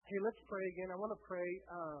Hey, let's pray again. I want to pray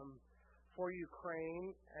for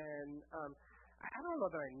Ukraine, and I don't know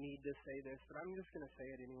that I need to say this, but I'm just going to say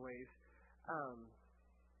it anyways.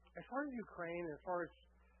 As far as Ukraine, as far as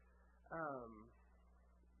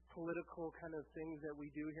political kind of things that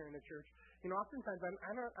we do here in the church, oftentimes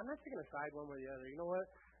I'm not taking a side one way or the other. You know what?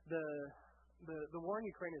 The war in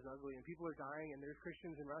Ukraine is ugly, and people are dying, and there's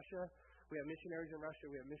Christians in Russia. We have missionaries in Russia.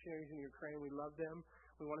 We have missionaries in Ukraine. We love them.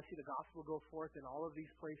 We want to see the gospel go forth in all of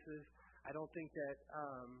these places. I don't think that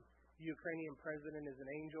the Ukrainian president is an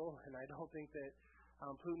angel, and I don't think that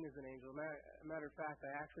Putin is an angel. Matter of fact,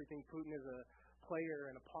 I actually think Putin is a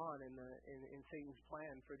player and a pawn in Satan's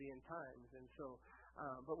plan for the end times. And so,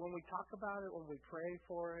 but when we talk about it, when we pray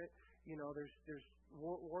for it, there's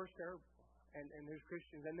war's terrible, and there's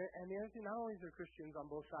Christians, and the other thing, not only is there Christians on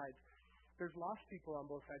both sides, there's lost people on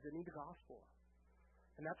both sides that need the gospel.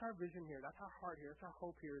 And that's our vision here. That's our heart here. That's our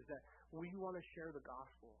hope here, is that we want to share the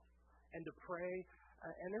gospel and to pray.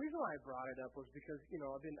 And the reason why I brought it up was because,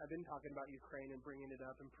 I've been talking about Ukraine and bringing it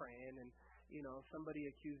up and praying. And, somebody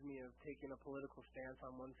accused me of taking a political stance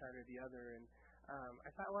on one side or the other. And I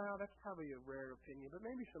thought, well, that's probably a rare opinion, but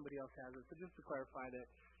maybe somebody else has it. So just to clarify that,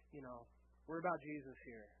 we're about Jesus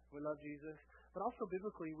here. We love Jesus. But also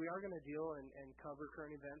biblically, we are going to deal and cover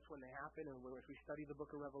current events when they happen. And as we study the book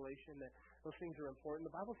of Revelation, that those things are important.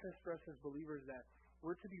 The Bible says for us as believers that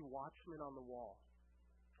we're to be watchmen on the wall.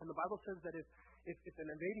 And the Bible says that if an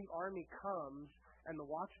invading army comes and the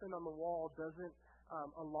watchman on the wall doesn't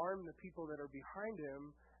alarm the people that are behind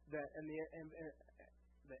him, and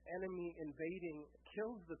the enemy invading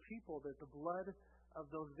kills the people, that the blood of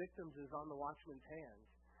those victims is on the watchman's hands.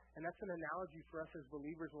 And that's an analogy for us as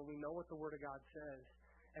believers when we know what the Word of God says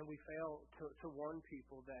and we fail to warn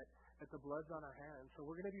people that the blood's on our hands. So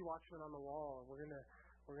we're going to be watchmen on the wall, and we're going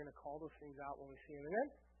to call those things out when we see them. Amen?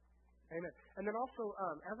 Amen. And then also,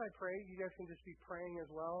 as I pray, you guys can just be praying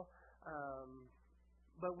as well.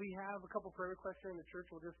 But we have a couple prayer requests here in the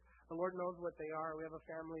church. The Lord knows what they are. We have a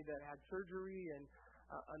family that had surgery, and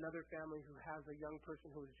another family who has a young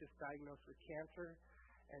person who was just diagnosed with cancer.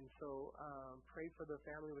 And so pray for the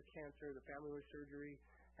family with cancer, the family with surgery,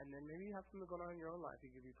 and then maybe you have something going on in your own life you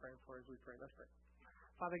could be praying for as we pray. Let's pray.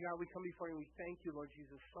 Father God, we come before you. We thank you, Lord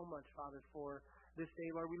Jesus, so much, Father, for this day.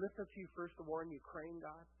 Lord, we lift up to you first the war in Ukraine,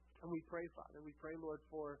 God. And we pray, Father. We pray, Lord,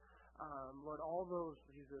 for Lord, all those,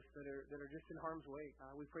 Jesus, that are just in harm's way.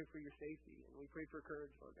 We pray for your safety, and we pray for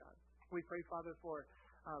courage, Lord God. We pray, Father, for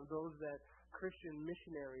those that Christian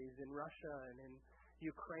missionaries in Russia and in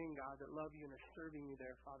Ukraine, God, that love you and are serving you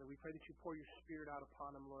there, Father. We pray that you pour your Spirit out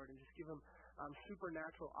upon them, Lord, and just give them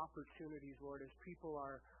supernatural opportunities, Lord, as people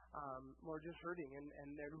are, Lord, just hurting, and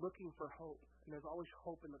they're looking for hope. And there's always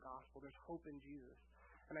hope in the gospel. There's hope in Jesus.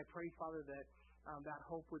 And I pray, Father, that that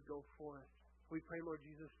hope would go forth. We pray, Lord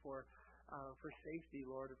Jesus, for safety,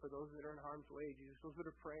 Lord, and for those that are in harm's way, Jesus, those that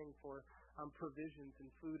are praying for provisions and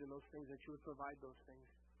food and those things, that you would provide those things.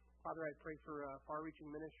 Father, I pray for far-reaching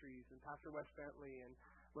ministries and Pastor Wes Bentley and,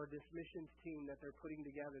 Lord, this missions team that they're putting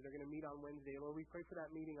together. They're going to meet on Wednesday. Lord, we pray for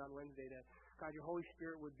that meeting on Wednesday that, God, your Holy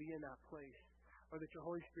Spirit would be in that place, or that your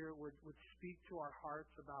Holy Spirit would speak to our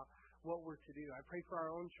hearts about what we're to do. I pray for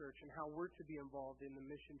our own church and how we're to be involved in the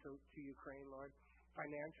mission to Ukraine, Lord,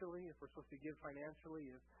 financially, if we're supposed to give financially,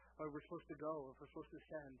 if we're supposed to go, if we're supposed to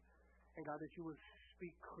send. And God, that you would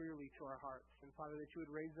speak clearly to our hearts. And Father, that you would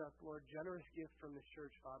raise up, Lord, generous gifts from this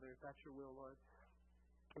church, Father, if that's your will, Lord.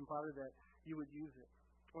 And Father, that you would use it.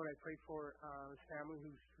 Lord, I pray for this family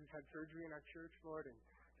who's had surgery in our church, Lord, and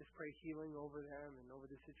just pray healing over them and over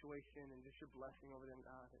the situation and just your blessing over them,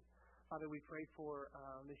 God. And Father, we pray for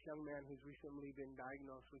this young man who's recently been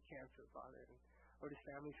diagnosed with cancer, Father. And Lord, his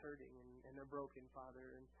family's hurting and they're broken,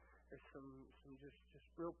 Father. And there's some just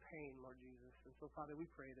real pain, Lord Jesus. And so, Father, we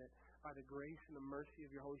pray that by the grace and the mercy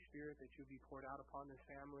of your Holy Spirit, that you be poured out upon this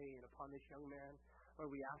family and upon this young man.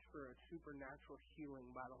 Lord, we ask for a supernatural healing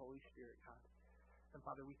by the Holy Spirit, God. And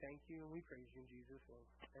Father, we thank you and we praise you in Jesus' name.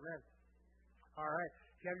 Amen. All right.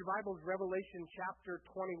 If you have your Bibles, Revelation chapter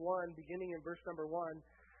 21, beginning in verse number 1.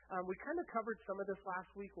 We kind of covered some of this last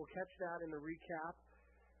week. We'll catch that in the recap.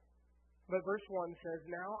 But verse 1 says,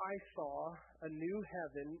 "Now I saw a new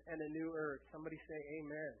heaven and a new earth." Somebody say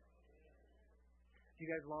amen. Do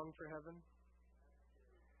you guys long for heaven?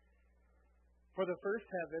 "For the first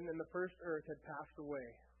heaven and the first earth had passed away.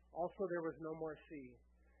 Also there was no more sea.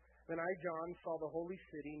 Then I, John, saw the holy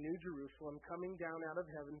city, New Jerusalem, coming down out of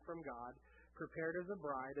heaven from God, prepared as a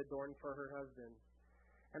bride adorned for her husband.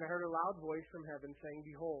 And I heard a loud voice from heaven saying,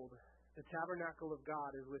 'Behold, the tabernacle of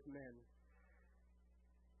God is with men.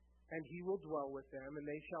 And he will dwell with them, and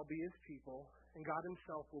they shall be his people, and God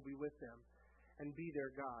himself will be with them. and be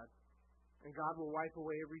their God. And God will wipe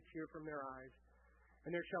away every tear from their eyes,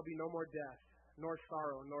 and there shall be no more death, nor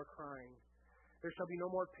sorrow, nor crying. There shall be no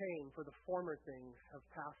more pain, for the former things have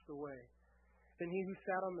passed away. Then he who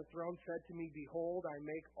sat on the throne said to me, Behold, I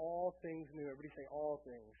make all things new. Everybody say, all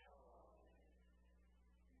things.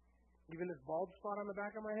 Even this bald spot on the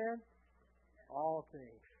back of my head? All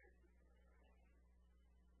things.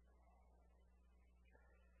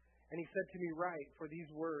 And he said to me, Write, for these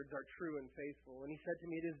words are true and faithful. And he said to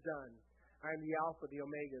me, It is done. I am the Alpha, the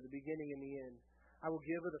Omega, the beginning and the end. I will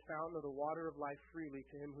give of the fountain of the water of life freely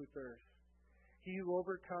to him who thirsts. He who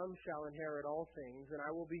overcomes shall inherit all things, and I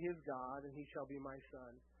will be his God, and he shall be my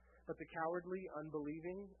son. But the cowardly,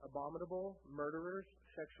 unbelieving, abominable, murderers,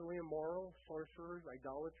 sexually immoral, sorcerers,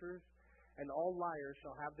 idolaters, and all liars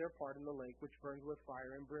shall have their part in the lake which burns with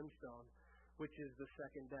fire and brimstone, which is the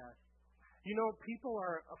second death. You know, people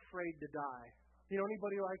are afraid to die. You know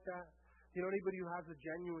anybody like that? You know anybody who has a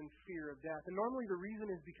genuine fear of death? And normally the reason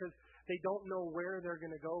is because they don't know where they're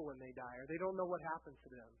going to go when they die, or they don't know what happens to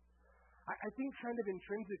them. I think kind of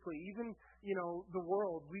intrinsically, even, the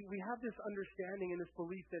world, we have this understanding and this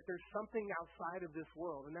belief that there's something outside of this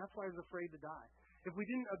world, and that's why I was afraid to die. If we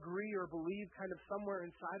didn't agree or believe kind of somewhere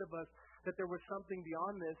inside of us that there was something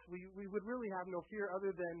beyond this, we would really have no fear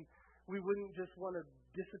other than we wouldn't just want to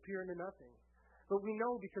disappear into nothing. But we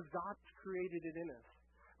know because God's created it in us.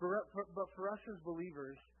 But for us as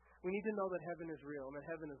believers, we need to know that heaven is real and that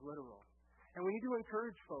heaven is literal. And we need to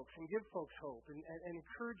encourage folks and give folks hope and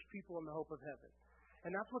encourage people in the hope of heaven.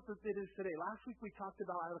 And that's what it is today. Last week we talked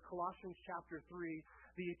about out of Colossians chapter 3,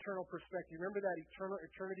 the eternal perspective. Remember that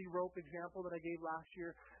eternity rope example that I gave last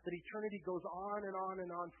year? That eternity goes on and on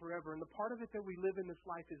and on forever. And the part of it that we live in this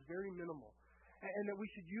life is very minimal. And that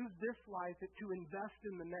we should use this life to invest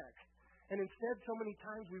in the next. And instead, so many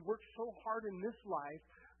times we work so hard in this life,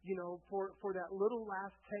 for that little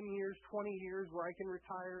last 10 years, 20 years where I can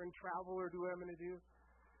retire and travel or do what I'm going to do.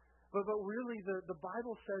 But really, the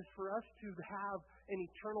Bible says for us to have an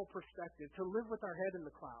eternal perspective, to live with our head in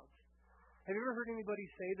the clouds. Have you ever heard anybody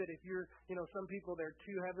say that if you're, some people, they're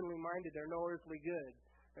too heavenly minded, they're no earthly good,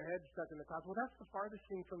 their head's stuck in the clouds? Well, that's the farthest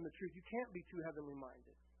thing from the truth. You can't be too heavenly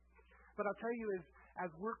minded. But I'll tell you, as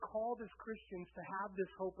we're called as Christians to have this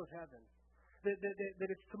hope of heaven, that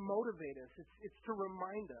it's to motivate us, it's to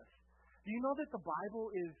remind us. Do you know that the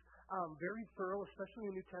Bible is very thorough, especially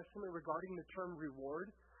in the New Testament, regarding the term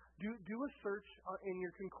reward? Do a search in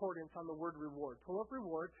your concordance on the word reward. Pull up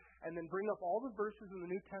reward, and then bring up all the verses in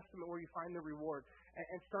the New Testament where you find the reward,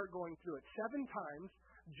 and start going through it. 7 times,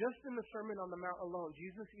 just in the Sermon on the Mount alone,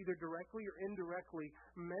 Jesus either directly or indirectly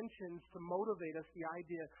mentions to motivate us the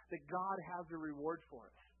idea that God has a reward for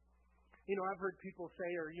us. I've heard people say,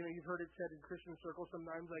 or, you've heard it said in Christian circles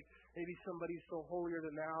sometimes, like maybe somebody's so holier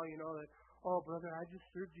than thou, that, oh, brother, I just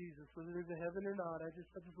serve Jesus, whether there's a heaven or not. I just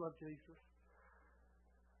love Jesus.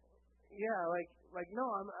 Yeah, no,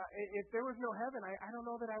 if there was no heaven, I don't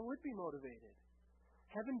know that I would be motivated.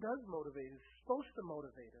 Heaven does motivate us. It's supposed to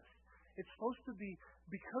motivate us. It's supposed to be,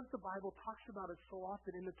 because the Bible talks about it so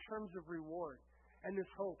often in the terms of reward and this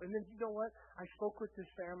hope. And then, you know what? I spoke with this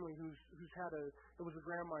family it was a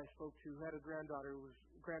grandma I spoke to who had a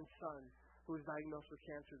grandson who was diagnosed with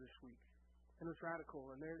cancer this week. And it was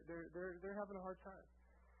radical, and they're having a hard time.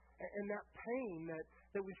 And that pain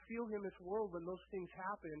that we feel in this world when those things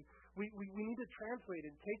happen, we need to translate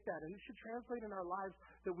and take that. And it should translate in our lives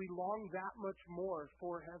that we long that much more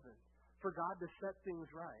for heaven, for God to set things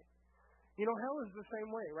right. Hell is the same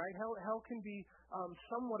way, right? Hell can be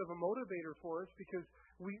somewhat of a motivator for us because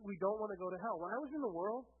we don't want to go to hell. When I was in the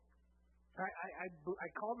world, I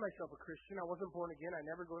called myself a Christian. I wasn't born again. I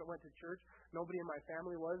never went to church. Nobody in my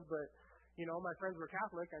family was, but, my friends were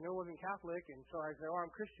Catholic. I knew I wasn't Catholic, and so I said, I'm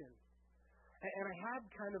Christian. And I had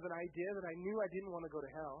kind of an idea that I knew I didn't want to go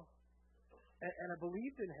to hell, and I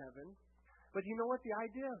believed in heaven. But you know what? The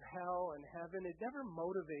idea of hell and heaven, it never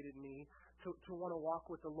motivated me to want to walk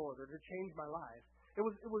with the Lord or to change my life. It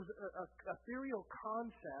was a ethereal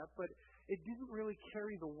concept, but it didn't really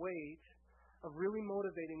carry the weight of really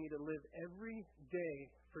motivating me to live every day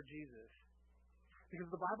for Jesus. Because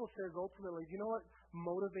the Bible says ultimately, do you know what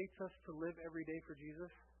motivates us to live every day for Jesus?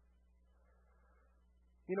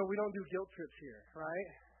 We don't do guilt trips here, right?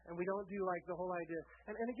 And we don't do the whole idea.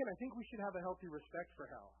 And again, I think we should have a healthy respect for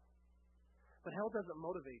hell. But hell doesn't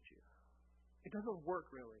motivate you. It doesn't work,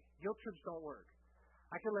 really. Guilt trips don't work.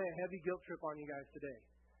 I can lay a heavy guilt trip on you guys today.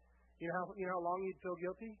 You know how long you'd feel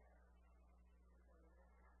guilty?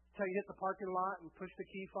 Until you hit the parking lot and push the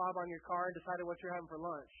key fob on your car and decided what you're having for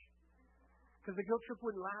lunch. Because the guilt trip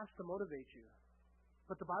wouldn't last to motivate you.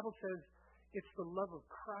 But the Bible says it's the love of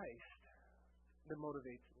Christ that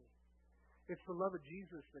motivates me. It's the love of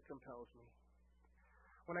Jesus that compels me.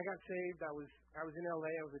 When I got saved, I was in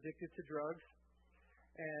LA. I was addicted to drugs,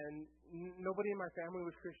 and nobody in my family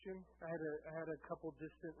was Christian. I had a couple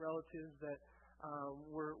distant relatives that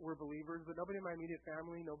were believers, but nobody in my immediate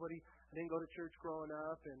family. I didn't go to church growing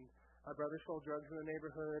up, and my brother sold drugs in the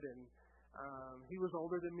neighborhood, and he was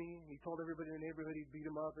older than me. He told everybody in the neighborhood he'd beat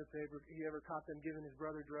them up if he ever caught them giving his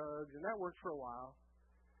brother drugs, and that worked for a while.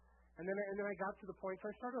 And then I got to the point, so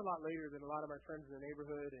I started a lot later than a lot of my friends in the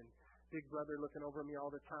neighborhood, and big brother looking over me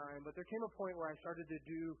all the time. But there came a point where I started to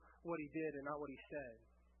do what he did and not what he said.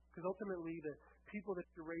 Because ultimately, the people that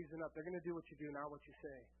you're raising up, they're going to do what you do, not what you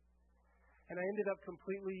say. And I ended up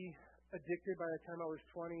completely addicted by the time I was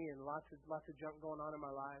 20, and lots of junk going on in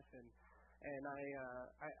my life. And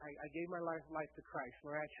I gave my life to Christ,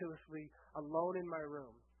 miraculously, alone in my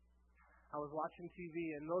room. I was watching TV.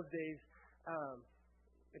 In those days,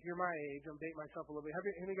 if you're my age, I'm dating myself a little bit. How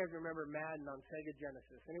many of you guys remember Madden on Sega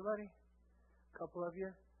Genesis? Anybody? A couple of you?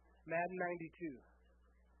 Madden 92.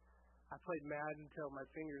 I played Madden until my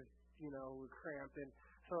fingers, would cramp. And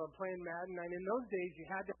so I'm playing Madden. And in those days, you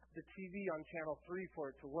had to have the TV on channel 3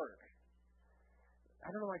 for it to work. I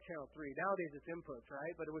don't know why channel 3. Nowadays, it's inputs,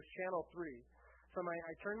 right? But it was channel 3. So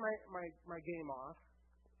I turned my game off,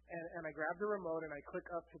 and I grabbed the remote, and I click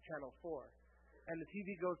up to channel 4. And the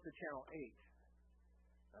TV goes to channel 8.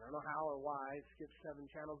 I don't know how or why, it skipped 7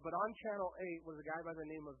 channels. But on channel 8 was a guy by the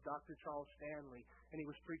name of Dr. Charles Stanley, and he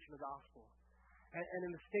was preaching the gospel. And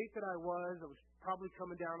in the state that I was probably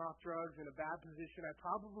coming down off drugs in a bad position. I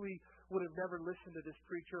probably would have never listened to this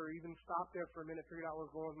preacher or even stopped there for a minute, figured out what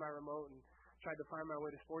was going on with my remote, and tried to find my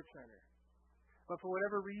way to SportsCenter. But for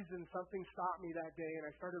whatever reason, something stopped me that day, and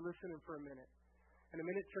I started listening for a minute. And a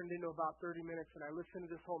minute turned into about 30 minutes, and I listened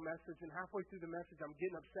to this whole message, and halfway through the message, I'm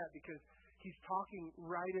getting upset because he's talking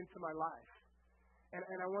right into my life. And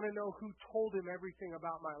I want to know who told him everything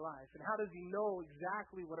about my life, and how does he know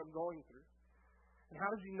exactly what I'm going through? And how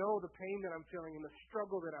does he know the pain that I'm feeling and the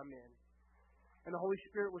struggle that I'm in? And the Holy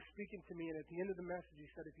Spirit was speaking to me, and at the end of the message, he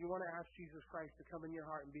said, if you want to ask Jesus Christ to come in your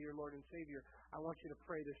heart and be your Lord and Savior, I want you to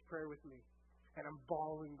pray this prayer with me. And I'm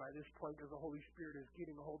bawling by this point because the Holy Spirit is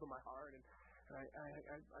getting a hold of my heart, and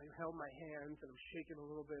I held my hands, and I'm shaking a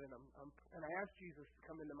little bit, and I asked Jesus to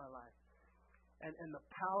come into my life. And the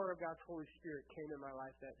power of God's Holy Spirit came in my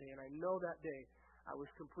life that day, and I know that day I was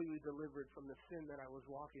completely delivered from the sin that I was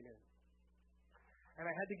walking in. And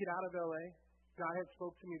I had to get out of L.A. God had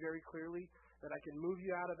spoke to me very clearly that I can move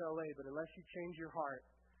you out of L.A., but unless you change your heart,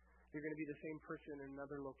 you're going to be the same person in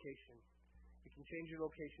another location. You can change your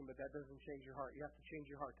location, but that doesn't change your heart. You have to change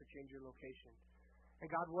your heart to change your location. And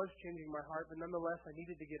God was changing my heart, but nonetheless, I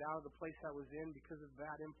needed to get out of the place I was in because of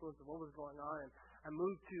bad influence of what was going on. And I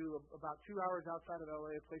moved to about 2 hours outside of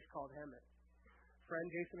L.A., a place called Hemet. Friend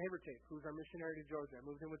Jason Habertape, who's our missionary to Georgia. I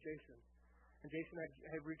moved in with Jason. And Jason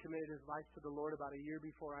had recommitted his life to the Lord about a year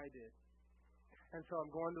before I did. And so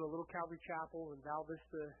I'm going to a little Calvary Chapel in Val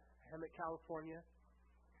Vista, Hemet, California.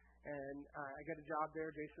 And I got a job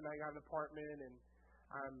there. Jason and I got an apartment, and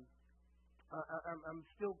I'm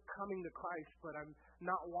still coming to Christ, but I'm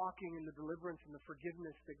not walking in the deliverance and the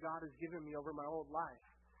forgiveness that God has given me over my old life.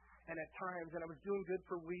 And at times, and I was doing good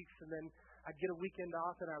for weeks, and then I'd get a weekend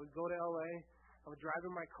off, and I would go to L.A., I would drive in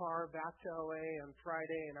my car back to L.A. on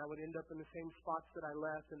Friday, and I would end up in the same spots that I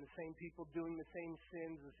left, and the same people doing the same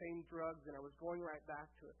sins, the same drugs, and I was going right back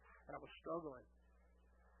to it, and I was struggling.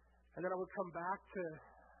 And then I would come back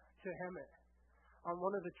to Hemet. On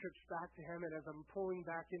one of the trips back to Hemet, as I'm pulling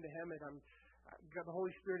back into Hemet, the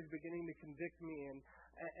Holy Spirit is beginning to convict me,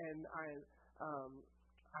 and I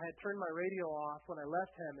had turned my radio off when I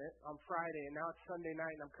left Hemet on Friday, and now it's Sunday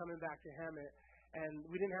night, and I'm coming back to Hemet. And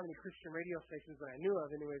we didn't have any Christian radio stations that I knew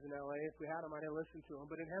of anyways in L.A. If we had them, I didn't listen to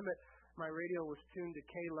them. But in Hemet, my radio was tuned to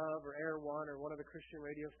K-Love or Air One or one of the Christian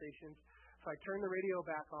radio stations. So I turned the radio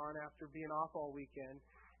back on after being off all weekend,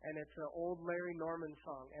 and it's an old Larry Norman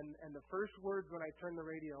song. And the first words when I turned the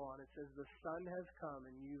radio on, it says, "The sun has come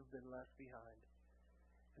and you've been left behind."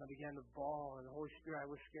 And I began to bawl, and the Holy Spirit,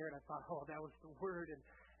 I was scared. I thought, oh, that was the word,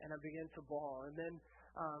 and I began to bawl. And then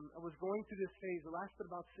I was going through this phase. It lasted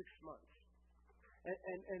about 6 months.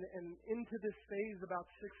 And into this phase, about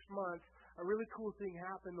 6 months, a really cool thing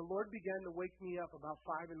happened. The Lord began to wake me up about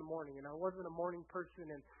 5 in the morning, and I wasn't a morning person,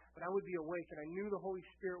 but I would be awake, and I knew the Holy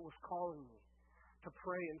Spirit was calling me to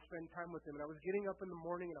pray and spend time with Him. And I was getting up in the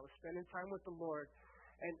morning, and I was spending time with the Lord,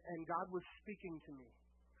 and God was speaking to me.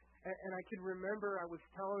 And I can remember I was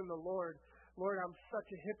telling the Lord, I'm such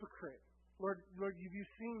a hypocrite. Lord, have you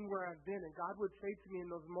seen where I've been? And God would say to me in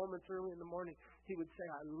those moments early in the morning, He would say,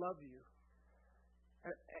 I love you.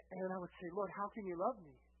 And I would say, Lord, how can you love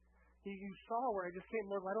me? You saw where I just came,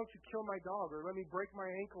 Lord, why don't you kill my dog or let me break my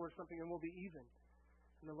ankle or something and we'll be even?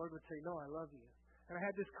 And the Lord would say, no, I love you. And I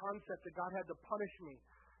had this concept that God had to punish me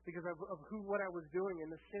because of what I was doing and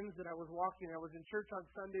the sins that I was walking. I was in church on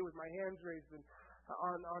Sunday with my hands raised, and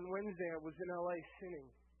on Wednesday I was in LA sinning.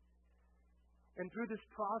 And through this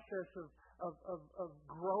process of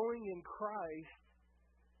growing in Christ,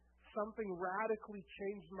 something radically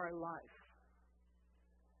changed my life.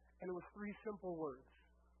 And it was 3 simple words.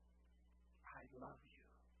 I love you.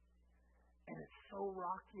 And it so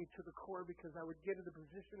rocked me to the core because I would get into the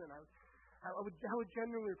position and I would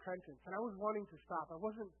genuinely repentance. And I was wanting to stop. I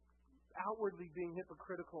wasn't outwardly being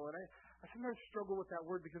hypocritical. And I sometimes struggle with that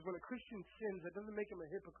word because when a Christian sins, that doesn't make him a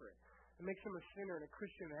hypocrite. It makes him a sinner and a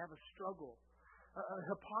Christian and have a struggle.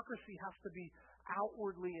 Hypocrisy has to be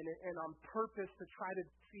outwardly and on purpose to try to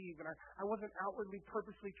deceive. And I wasn't outwardly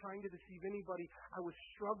purposely trying to deceive anybody. I was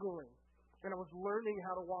struggling. And I was learning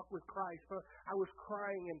how to walk with Christ. But I was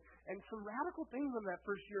crying and some radical things in that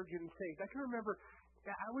first year of getting saved. I can remember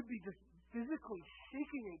I would be just physically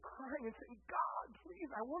shaking and crying and saying, God, please,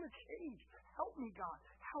 I want to change. Help me, God.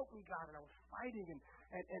 Help me, God. And I was fighting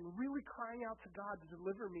and really crying out to God to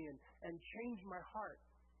deliver me and change my heart.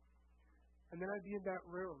 And then I'd be in that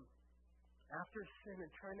room after sin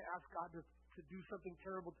and trying to ask God to do something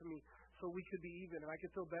terrible to me so we could be even and I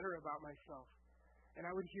could feel better about myself. And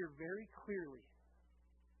I would hear very clearly,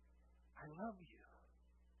 I love you.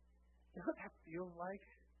 You know what that feels like?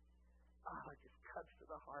 Oh, it just cuts to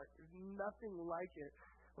the heart. There's nothing like it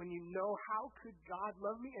when you know how could God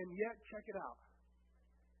love me, and yet, check it out.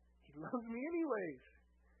 He loves me anyways.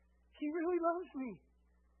 He really loves me.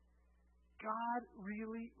 God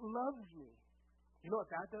really loves me. You know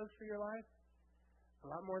what that does for your life? A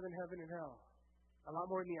lot more than heaven and hell. A lot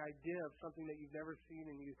more than the idea of something that you've never seen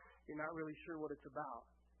and you're not really sure what it's about.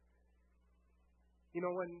 You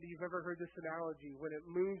know, when you've ever heard this analogy, when it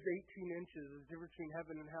moves 18 inches, there's a difference between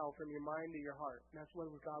heaven and hell from your mind to your heart. And that's what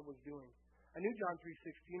God was doing. I knew John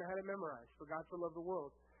 3:16. I had it memorized. For God so loved the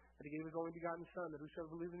world that he gave his only begotten Son, that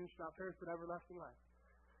whosoever believes in him shall not perish but have everlasting life.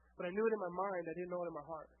 But I knew it in my mind. I didn't know it in my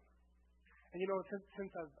heart. And you know,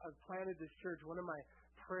 since I've planted this church, one of my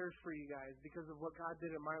prayers for you guys, because of what God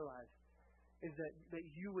did in my life, is that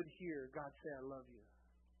you would hear God say, I love you.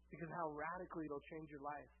 Because how radically it'll change your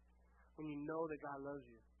life when you know that God loves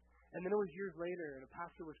you. And then it was years later, and a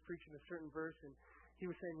pastor was preaching a certain verse, and he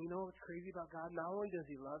was saying, you know what's crazy about God? Not only does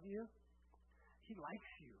he love you, he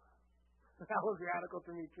likes you. That was radical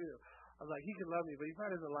for me, too. I was like, he could love me, but he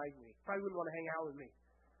probably doesn't like me. Probably wouldn't want to hang out with me.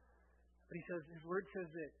 But he says, his word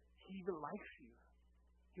says that he even likes you.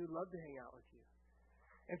 He would love to hang out with you.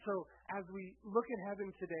 And so, as we look at heaven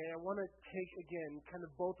today, I want to take, again, kind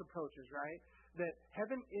of both approaches, right? That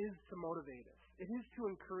heaven is to motivate us. It is to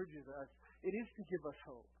encourage us. It is to give us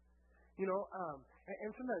hope. You know, and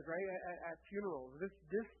sometimes, right, at funerals,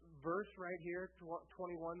 this verse right here,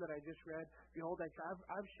 21 that I just read, behold,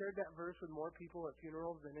 I've shared that verse with more people at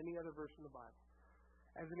funerals than any other verse in the Bible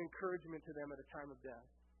as an encouragement to them at a time of death.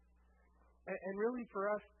 And really, for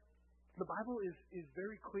us, the Bible is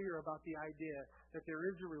very clear about the idea that there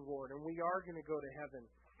is a reward, and we are going to go to heaven.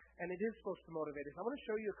 And it is supposed to motivate us. I want to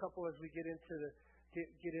show you a couple as we get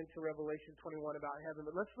into Revelation 21 about heaven.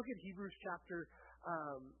 But let's look at Hebrews chapter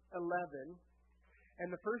 11.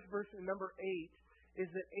 And the first verse in number 8 is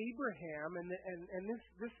that Abraham, and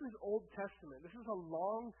this is Old Testament. This is a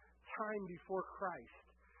long time before Christ.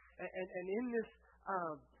 And in this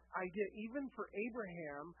idea, even for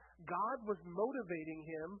Abraham, God was motivating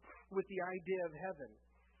him with the idea of heaven.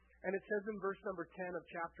 And it says in verse number 10 of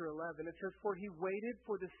chapter 11, it says, for he waited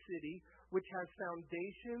for the city which has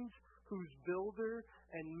foundations, whose builder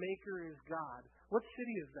and maker is God. What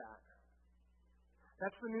city is that?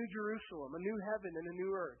 That's the New Jerusalem, a new heaven and a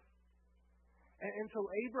new earth. And so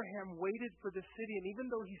Abraham waited for the city, and even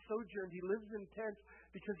though he sojourned, he lives in tents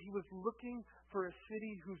because he was looking for a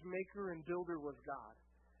city whose maker and builder was God.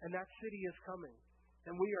 And that city is coming.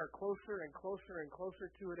 And we are closer and closer and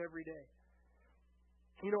closer to it every day.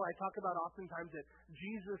 You know, I talk about oftentimes that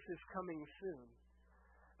Jesus is coming soon.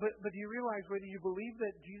 But do you realize whether you believe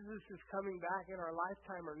that Jesus is coming back in our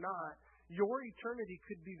lifetime or not, your eternity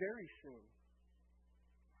could be very soon.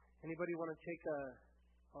 Anybody want to take a...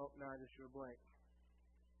 Oh, no, I just drew a blank.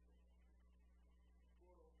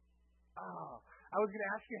 Oh, I was going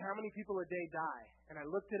to ask you how many people a day die. And I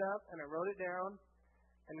looked it up and I wrote it down.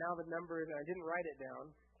 And now the number, I didn't write it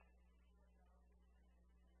down.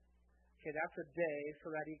 Okay, that's a day,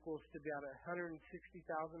 so that equals to about 160,000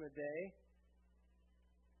 a day.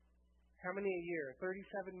 How many a year?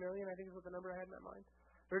 37 million, I think is what the number I had in my mind.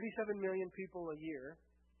 37 million people a year.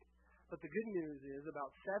 But the good news is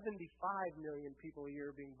about 75 million people a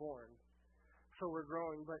year are being born. So we're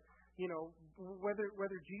growing. But,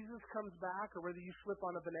 whether Jesus comes back or whether you slip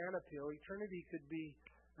on a banana peel, eternity could be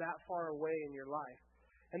that far away in your life.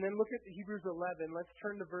 And then look at Hebrews 11. Let's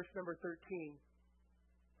turn to verse number 13.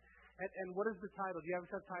 And what is the title? Do you have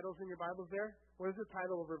subtitles in your Bibles there? What is the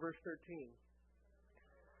title over verse 13?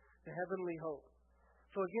 The heavenly hope.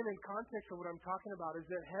 So again, in context of what I'm talking about is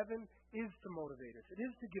that heaven is to motivate us. It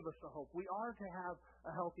is to give us a hope. We are to have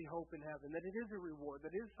a healthy hope in heaven, that it is a reward,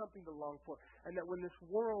 that it is something to long for, and that when this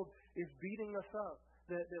world is beating us up,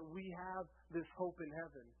 that we have this hope in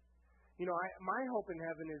heaven. My hope in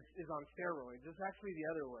heaven is on steroids. It's actually the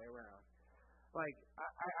other way around. Like,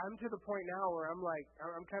 I'm to the point now where I'm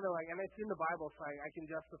kind of like, and it's in the Bible, so I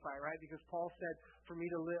can justify, right? Because Paul said, for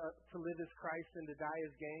me to live is Christ and to die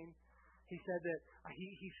is gain. He said that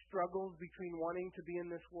he struggles between wanting to be in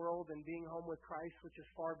this world and being home with Christ, which is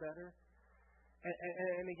far better.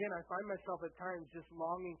 And again, I find myself at times just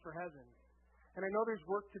longing for heaven. And I know there's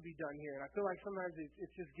work to be done here, and I feel like sometimes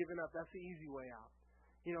it's just giving up. That's the easy way out.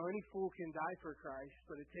 Any fool can die for Christ,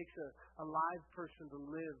 but it takes a live person to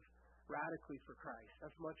live radically for Christ.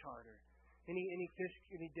 That's much harder. Any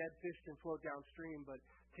dead fish can float downstream, but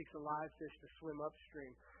it takes a live fish to swim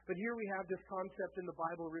upstream. But here we have this concept in the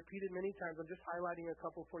Bible repeated many times. I'm just highlighting a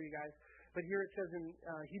couple for you guys. But here it says in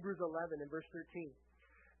Hebrews 11 in verse 13,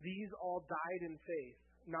 these all died in faith,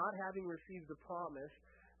 not having received the promise,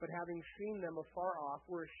 but having seen them afar off,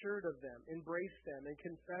 were assured of them, embraced them, and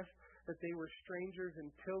confessed that they were strangers and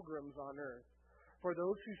pilgrims on earth. For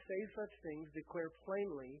those who say such things declare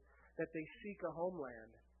plainly that they seek a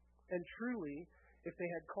homeland. And truly, if they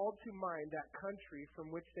had called to mind that country from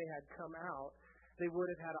which they had come out, they would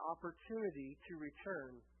have had opportunity to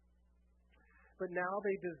return. But now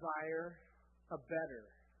they desire a better,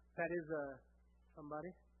 that is a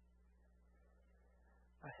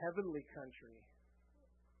heavenly country.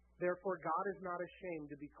 Therefore God is not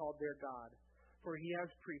ashamed to be called their God, for he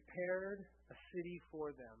has prepared a city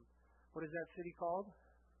for them. What is that city called?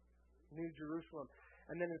 New Jerusalem.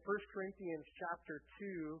 And then in 1 Corinthians chapter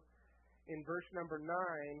 2, in verse number 9,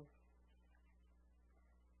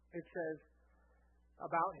 it says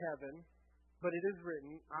about heaven, but it is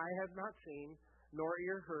written, eye has not seen, nor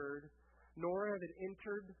ear heard, nor have it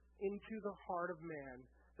entered into the heart of man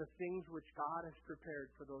the things which God has prepared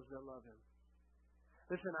for those that love him.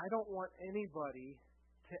 Listen, I don't want anybody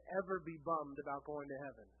to ever be bummed about going to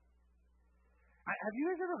heaven. Have you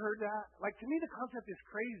guys ever heard that? Like, to me, the concept is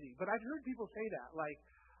crazy, but I've heard people say that. Like,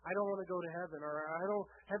 I don't want to go to heaven, or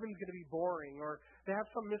heaven's going to be boring, or they have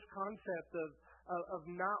some misconcept of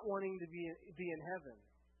not wanting to be in heaven.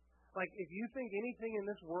 Like, if you think anything in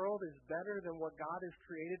this world is better than what God has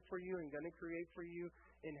created for you and going to create for you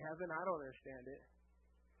in heaven, I don't understand it.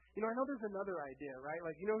 I know there's another idea, right?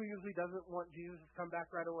 Like, who usually doesn't want Jesus to come back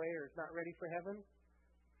right away or is not ready for heaven?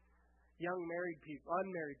 Young unmarried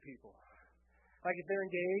people. Like, if they're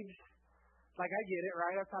engaged, like, I get it,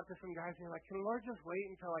 right? I've talked to some guys and they're like, can the Lord just wait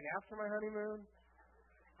until, like, after my honeymoon?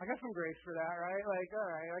 I got some grace for that, right? Like, all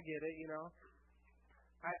right, I get it,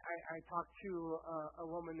 I talked to a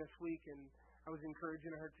woman this week, and I was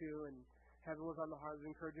encouraging her too, and heaven was on the heart. I was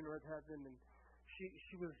encouraging her with heaven, and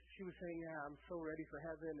she was saying, yeah, I'm so ready for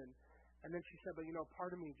heaven, and then she said, but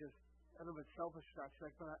part of me just, I don't know if it's selfish or not. She's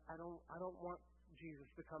like, but I don't want Jesus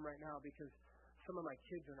to come right now because some of my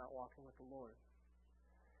kids are not walking with the Lord.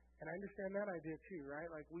 And I understand that idea too, right?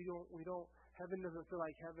 Like, heaven doesn't feel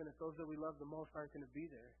like heaven if those that we love the most aren't going to be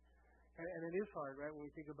there. And it is hard, right, when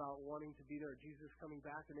we think about wanting to be there, Jesus coming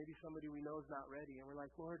back, and maybe somebody we know is not ready. And we're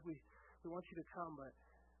like, Lord, we want you to come, but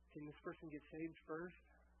can this person get saved first?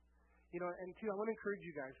 And two, I want to encourage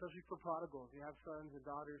you guys, especially for prodigals. You have sons and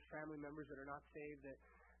daughters, family members that are not saved,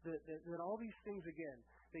 that all these things, again,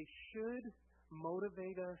 they should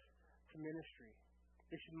motivate us to ministry.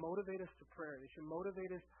 They should motivate us to prayer. They should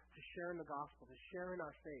motivate us to share in the gospel, to share in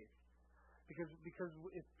our faith. Because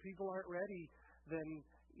if people aren't ready, then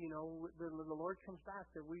the Lord comes back.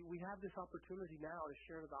 That we have this opportunity now to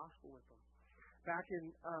share the gospel with them. Back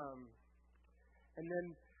in and then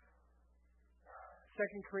 2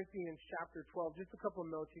 Corinthians chapter 12. Just a couple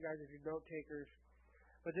of notes, you guys, if you're note takers.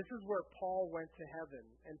 But this is where Paul went to heaven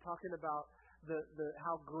and talking about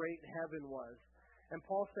how great heaven was. And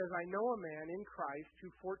Paul says, I know a man in Christ who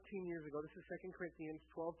 14 years ago, this is 2 Corinthians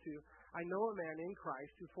 12:2, I know a man in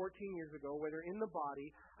Christ who 14 years ago, whether in the body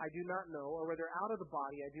I do not know, or whether out of the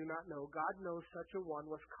body I do not know, God knows such a one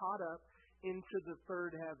was caught up into the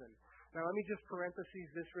third heaven. Now let me just parentheses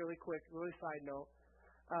this really quick, really side note.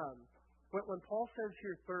 When Paul says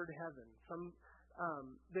here third heaven, some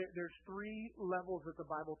there's three levels that the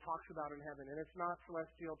Bible talks about in heaven, and it's not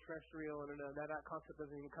celestial, terrestrial, and that concept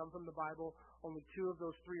doesn't even come from the Bible. Only two of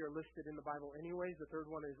those three are listed in the Bible anyways. The third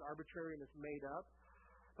one is arbitrary and it's made up.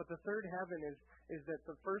 But the third heaven is that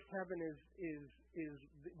the first heaven is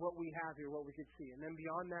what we have here, what we could see. And then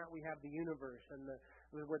beyond that, we have the universe and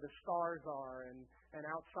where the stars are and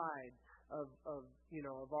outside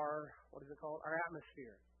of our, what is it called? Our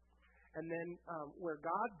atmosphere. And then where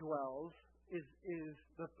God dwells is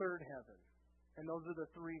the third heaven. And those are the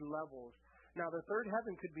three levels. Now, the third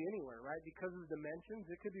heaven could be anywhere, right? Because of dimensions,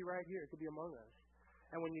 it could be right here. It could be among us.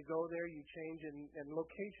 And when you go there, you change, and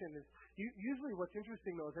location is... Usually what's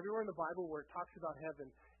interesting, though, is everywhere in the Bible where it talks about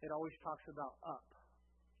heaven, it always talks about up.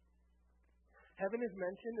 Heaven is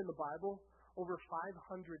mentioned in the Bible over 500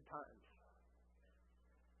 times.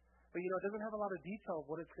 But, it doesn't have a lot of detail of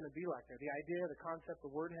what it's going to be like there. The idea, the concept,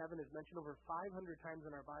 the word heaven is mentioned over 500 times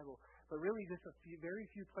in our Bible. But really just very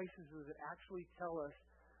few places does it actually tell us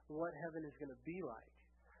what heaven is going to be like.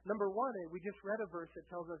 Number one, we just read a verse that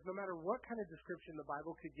tells us no matter what kind of description the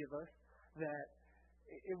Bible could give us, that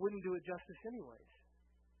it wouldn't do it justice anyways.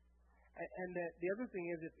 And that the other thing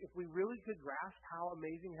is, if we really could grasp how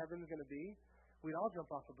amazing heaven's going to be, we'd all jump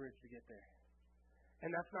off a bridge to get there. And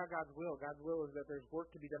that's not God's will. God's will is that there's work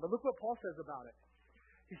to be done. But look what Paul says about it.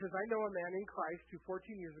 He says, I know a man in Christ who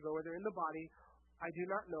 14 years ago, whether in the body, I do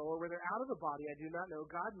not know, or whether out of the body, I do not know.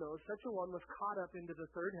 God knows, such a one was caught up into the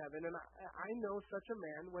third heaven. And I know such a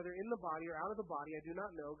man, whether in the body or out of the body, I do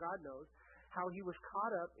not know. God knows how he was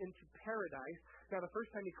caught up into paradise. Now, the first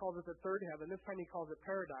time he calls it the third heaven, this time he calls it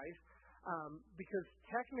paradise. Because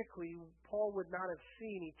technically, Paul would not have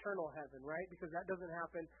seen eternal heaven, right? Because that doesn't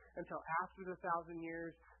happen until after the 1,000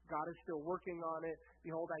 years. God is still working on it.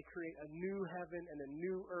 Behold, I create a new heaven and a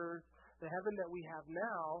new earth. The heaven that we have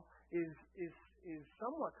now is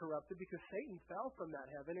somewhat corrupted because Satan fell from that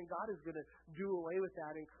heaven, and God is going to do away with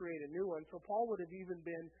that and create a new one. So Paul would have even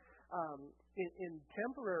been in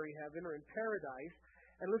temporary heaven or in paradise.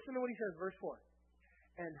 And listen to what he says, verse 4.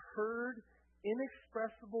 And heard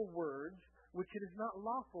inexpressible words which it is not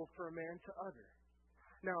lawful for a man to utter.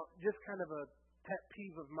 Now, just kind of a pet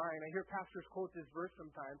peeve of mine, I hear pastors quote this verse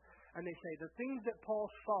sometimes, and they say, the things that Paul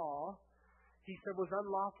saw, he said, was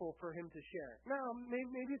unlawful for him to share. Now,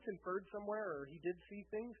 maybe it's inferred somewhere, or he did see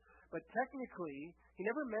things, but technically, he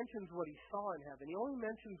never mentions what he saw in heaven. He only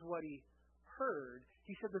mentions what he heard.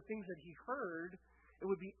 He said the things that he heard, it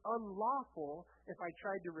would be unlawful if I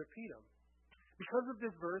tried to repeat them. Because of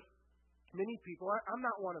this verse, many people, I'm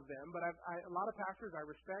not one of them, but a lot of pastors I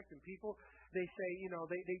respect and people, they say,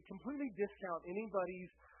 they completely discount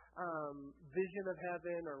anybody's vision of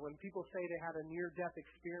heaven, or when people say they had a near-death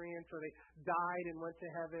experience, or they died and went to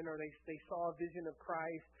heaven, or they saw a vision of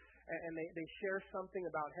Christ, and they share something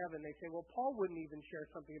about heaven. They say, well, Paul wouldn't even share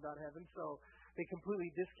something about heaven, so they completely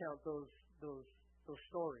discount those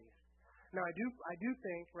stories. Now, I do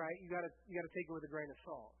think, right, you got to take it with a grain of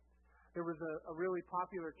salt. There was a really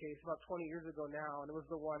popular case about 20 years ago now, and it was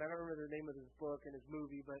the one, I don't remember the name of his book and his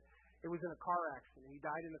movie, but it was in a car accident. He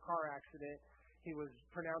died in a car accident. He was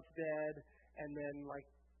pronounced dead, and then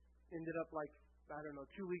ended up 2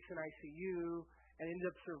 weeks in ICU, and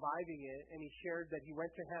ended up surviving it. And he shared that he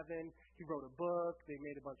went to heaven. He wrote a book. They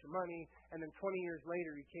made a bunch of money. And then 20 years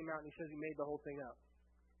later, he came out and he says he made the whole thing up.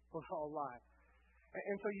 It was all a lie.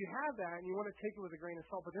 And so you have that, and you want to take it with a grain of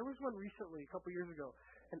salt. But there was one recently, a couple years ago,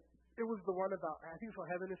 and it was the one about, I think it's called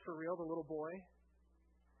Heaven is for Real, the little boy.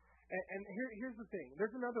 And here's the thing.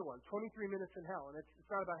 There's another one, 23 Minutes in Hell. And it's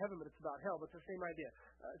not about heaven, but it's about hell. But it's the same idea.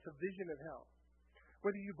 It's a vision of hell.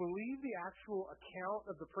 Whether you believe the actual account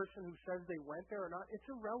of the person who says they went there or not, it's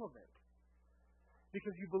irrelevant.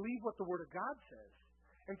 Because you believe what the Word of God says.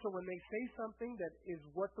 And so when they say something that is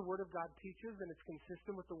what the Word of God teaches and it's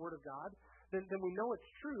consistent with the Word of God, then we know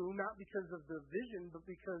it's true, not because of the vision, but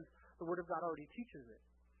because the Word of God already teaches it.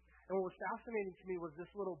 And what was fascinating to me was this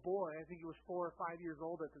little boy, I think he was 4 or 5 years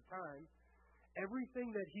old at the time,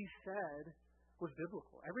 everything that he said was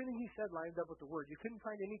biblical. Everything he said lined up with the Word. You couldn't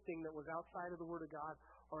find anything that was outside of the Word of God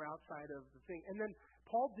or outside of the thing. And then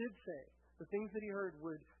Paul did say the things that he heard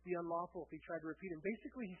would be unlawful if he tried to repeat them.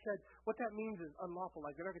 Basically, he said what that means is unlawful,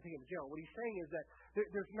 like they're not going to take him to jail. What he's saying is that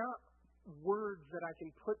there's not words that I can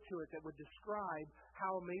put to it that would describe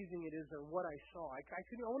how amazing it is or what I saw. I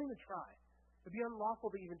won't even try. It'd be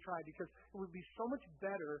unlawful to even try because it would be so much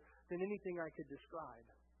better than anything I could describe.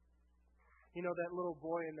 You know, that little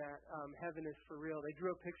boy in that Heaven is for Real, they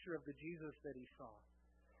drew a picture of the Jesus that he saw.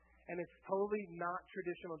 And it's totally not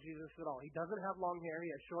traditional Jesus at all. He doesn't have long hair.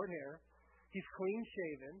 He has short hair. He's clean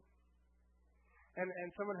shaven. And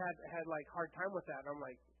someone had hard time with that. And I'm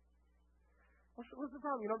like, What's the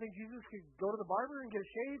problem? You don't think Jesus could go to the barber and get a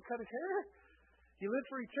shave, cut his hair? He lives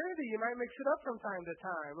for eternity. You might mix it up from time to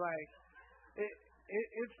time. Like,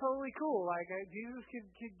 it's totally cool. Like, Jesus could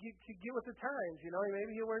get with the times. You know,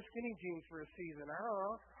 maybe he'll wear skinny jeans for a season. I don't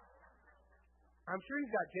know. I'm sure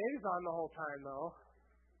he's got J's on the whole time, though.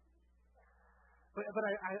 But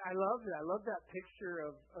I love it. I love that picture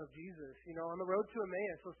of Jesus. You know, on the road to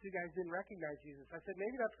Emmaus, those two guys didn't recognize Jesus. I said,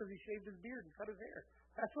 maybe that's because he shaved his beard and cut his hair.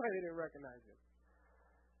 That's why they didn't recognize him.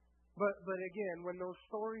 But again, when those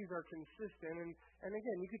stories are consistent, and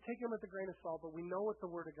again, you could take them with a grain of salt, but we know what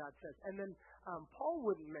the Word of God says. And then Paul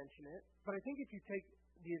wouldn't mention it, but I think if you take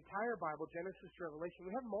the entire Bible, Genesis to Revelation,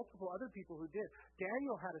 we have multiple other people who did.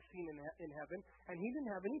 Daniel had a scene in heaven, and he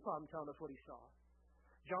didn't have any problem telling us what he saw.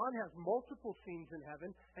 John has multiple scenes in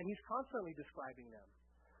heaven, and he's constantly describing them.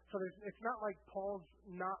 So it's not like Paul's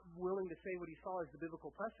not willing to say what he saw as the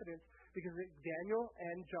biblical precedence, because Daniel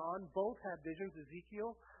and John both had visions.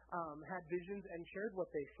 Ezekiel had visions and shared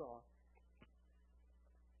what they saw.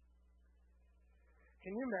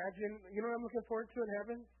 Can you imagine? You know what I'm looking forward to in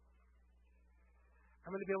heaven?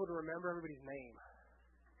 I'm going to be able to remember everybody's name.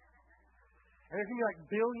 And there's going to be like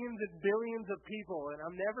billions and billions of people, and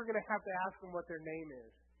I'm never going to have to ask them what their name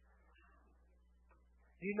is.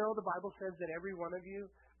 Do you know the Bible says that every one of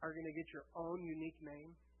you are going to get your own unique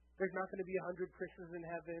name? There's not going to be 100 Chris's in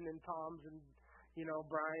heaven and Toms and,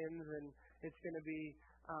 Brian's, and it's going to be,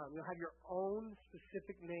 you'll have your own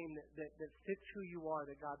specific name that fits who you are,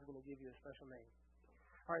 that God's going to give you a special name.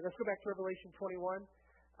 All right, let's go back to Revelation 21.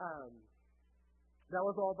 That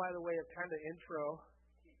was all, by the way, a kind of intro.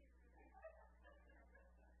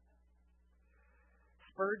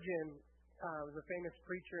 Spurgeon was a famous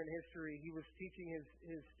preacher in history. He was teaching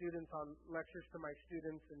his students on lectures to my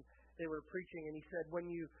students, and they were preaching, and he said, when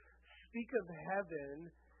you speak of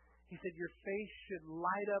heaven, he said, your face should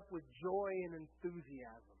light up with joy and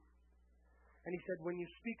enthusiasm. And he said, when you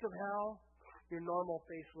speak of hell, your normal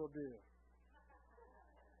face will do.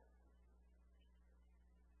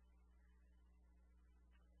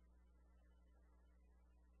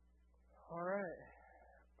 All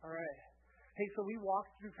right. Hey, so we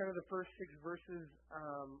walked through kind of the first 6 verses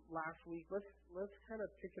last week. Let's kind of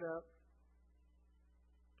pick it up.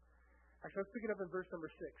 Actually, let's pick it up in verse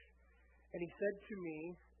number 6. And he said to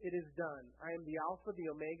me, it is done. I am the Alpha, the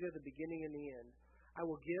Omega, the beginning and the end. I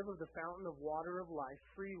will give of the fountain of water of life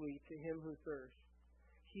freely to him who thirsts.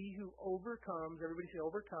 He who overcomes, everybody say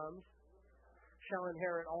overcomes, shall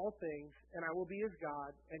inherit all things, and I will be his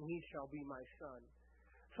God, and he shall be my son.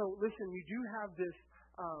 So listen, you do have this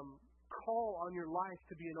call on your life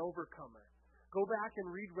to be an overcomer. Go back and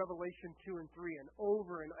read Revelation 2 and 3, and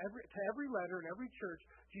to every letter in every church,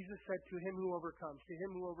 Jesus said, to him who overcomes, to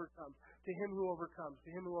him who overcomes, to him who overcomes, to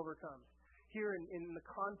him who overcomes. Here in the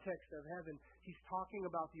context of heaven, he's talking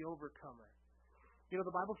about the overcomer. You know,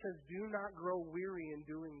 the Bible says, do not grow weary in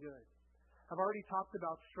doing good. I've already talked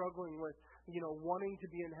about struggling with, wanting to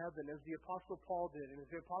be in heaven, as the Apostle Paul did. And as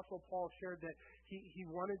the Apostle Paul shared that he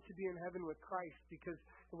wanted to be in heaven with Christ because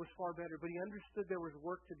it was far better. But he understood there was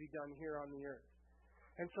work to be done here on the earth.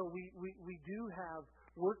 And so we do have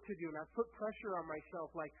work to do. And I've put pressure on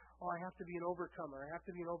myself, like, I have to be an overcomer. I have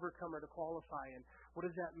to be an overcomer to qualify. And what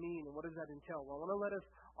does that mean? And what does that entail? Well, I want to let us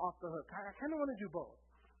off the hook. I kind of want to do both.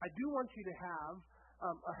 I do want you to have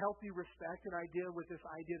a healthy respect and idea with this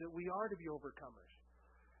idea that we are to be overcomers,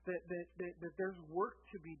 that there's work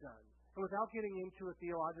to be done. And without getting into a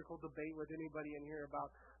theological debate with anybody in here about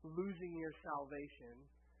losing your salvation,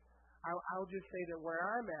 I'll just say that where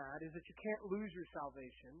I'm at is that you can't lose your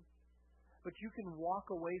salvation, but you can walk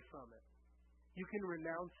away from it. You can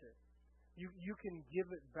renounce it. You can give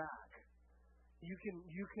it back. You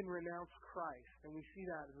can renounce Christ, and we see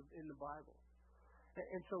that in the Bible.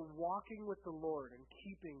 And so walking with the Lord and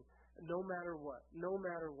keeping, no matter what, no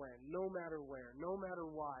matter when, no matter where, no matter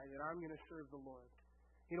why, that I'm going to serve the Lord.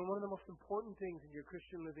 One of the most important things in your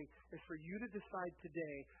Christian living is for you to decide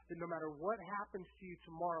today that no matter what happens to you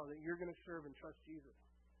tomorrow, that you're going to serve and trust Jesus.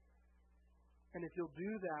 And if you'll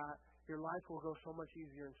do that, your life will go so much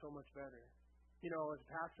easier and so much better. As a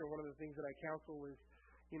pastor, one of the things that I counsel is,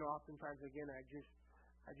 oftentimes, again, I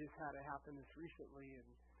just had it happen this recently, and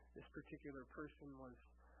this particular person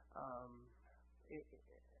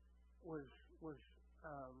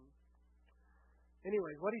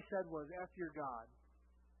anyways, what he said was, F your God,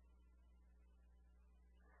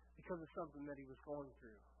 because of something that he was going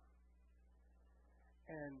through.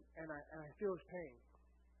 And I feel his pain.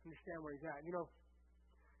 Understand where he's at.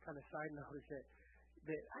 Kind of side note is that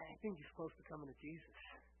I think you're supposed to come into Jesus.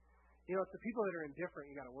 It's the people that are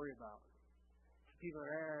indifferent you got to worry about. It's the people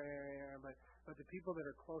are, but the people that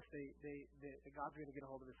are close, God's going to get a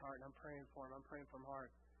hold of his heart, and I'm praying for him. I'm praying for him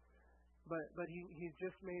hard. But he's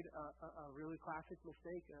just made a really classic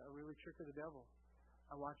mistake, a really trick of the devil.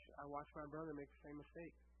 I watched my brother make the same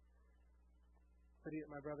mistake. But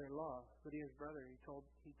my brother-in-law, Lydia's brother, he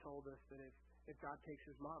told us that if God takes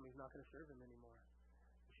his mom, he's not going to serve him anymore.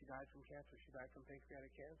 She died from cancer. She died from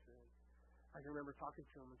pancreatic cancer. And I can remember talking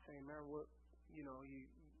to him and saying, man,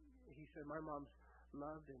 he said, my mom's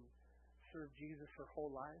loved and served Jesus her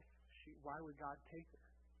whole life. Why would God take her?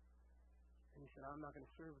 And he said, I'm not going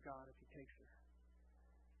to serve God if he takes her.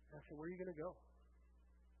 And I said, where are you going to go?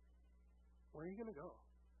 Where are you going to go?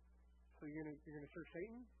 So you're going to serve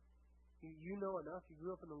Satan? You know enough. You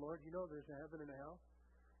grew up in the Lord. You know there's a heaven and a hell.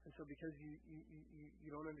 And so because you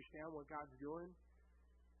don't understand what God's doing,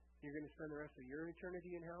 you're going to spend the rest of your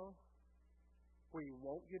eternity in hell where you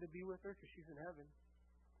won't get to be with her because she's in heaven.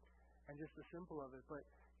 And just the simple of it. But,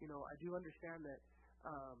 I do understand that,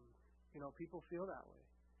 people feel that way.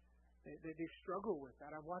 They struggle with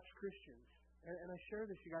that. I've watched Christians. And I share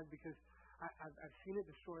this, you guys, because I've seen it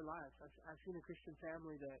destroy lives. I've seen a Christian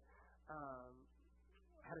family that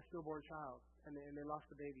had a stillborn child, and they lost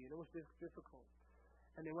a baby, and it was difficult.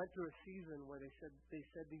 And they went through a season where they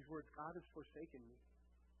said these words, God has forsaken me.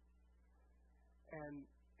 And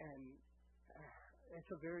it's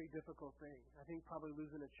a very difficult thing. I think probably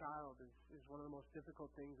losing a child is one of the most difficult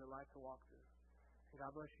things in life to walk through. And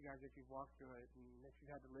God bless you guys if you've walked through it and if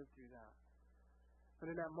you've had to live through that. But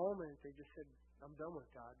in that moment, they just said, I'm done with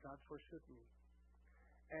God. God forsook me.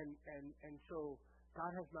 And so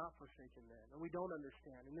God has not forsaken them. And we don't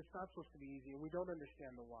understand. And it's not supposed to be easy. And we don't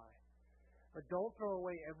understand the why. But don't throw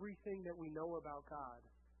away everything that we know about God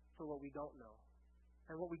for what we don't know.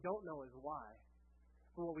 And what we don't know is why.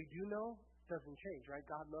 But what we do know doesn't change, right?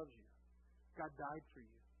 God loves you. God died for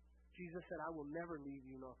you. Jesus said, I will never leave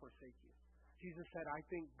you nor forsake you. Jesus said, I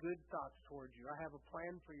think good thoughts towards you. I have a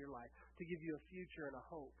plan for your life to give you a future and a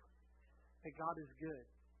hope. That God is good.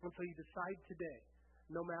 And so you decide today,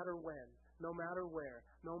 no matter when, no matter where,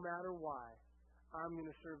 no matter why, I'm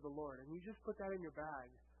going to serve the Lord. And you just put that in your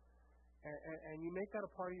bag. And you make that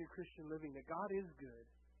a part of your Christian living, that God is good.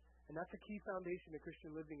 And that's a key foundation of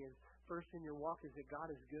Christian living is, first in your walk, is that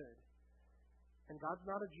God is good. And God's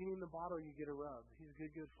not a genie in the bottle you get a rub. He's a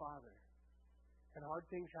good, good Father. And hard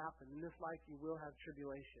things happen. In this life, you will have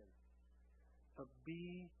tribulation. But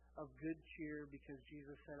be of good cheer because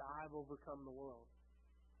Jesus said, I've overcome the world.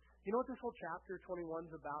 You know what this whole chapter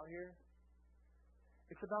 21 is about here?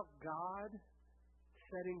 It's about God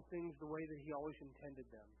setting things the way that he always intended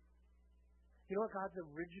them. You know what God's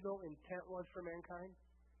original intent was for mankind?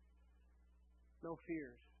 No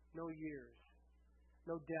fears, no years,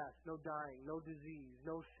 no death, no dying, no disease,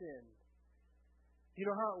 no sin. Do you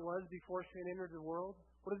know how it was before sin entered the world?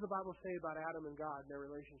 What does the Bible say about Adam and God and their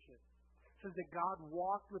relationship? It says that God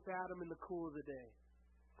walked with Adam in the cool of the day.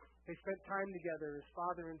 They spent time together as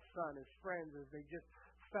father and son, as friends, as they just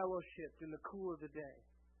fellowshipped in the cool of the day.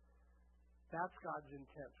 That's God's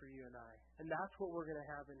intent for you and I. And that's what we're going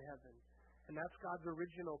to have in heaven. And that's God's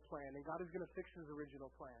original plan. And God is going to fix his original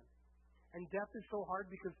plan. And death is so hard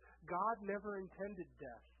because God never intended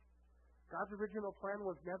death. God's original plan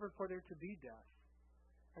was never for there to be death.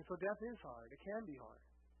 And so death is hard. It can be hard.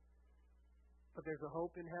 But there's a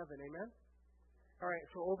hope in heaven. Amen? All right,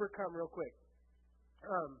 so overcome real quick.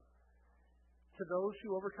 To those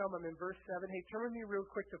who overcome, I'm in verse 7. Hey, turn with me real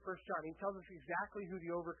quick to 1 John. He tells us exactly who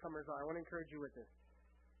the overcomers are. I want to encourage you with this.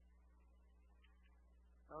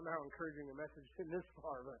 I don't know how encouraging a message is this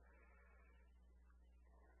far, but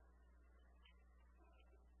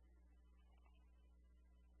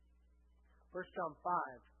 1 John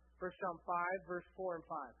 5. 1 John 5, verse 4 and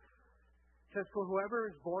 5. It says, for whoever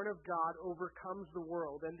is born of God overcomes the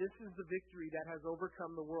world, and this is the victory that has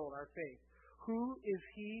overcome the world, our faith. Who is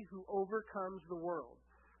he who overcomes the world?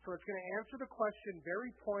 So it's going to answer the question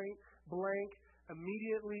very point blank,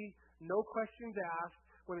 immediately, no questions asked.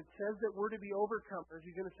 When it says that we're to be overcomers,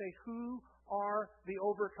 he's going to say, who are the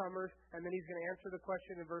overcomers? And then he's going to answer the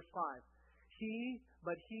question in verse 5.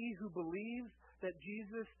 But he who believes that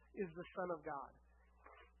Jesus is the Son of God.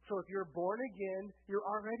 So if you're born again, you're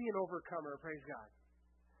already an overcomer, praise God.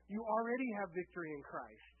 You already have victory in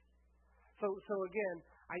Christ. So again,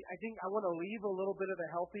 I think I want to leave a little bit of a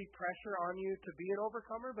healthy pressure on you to be an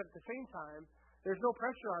overcomer, but at the same time, there's no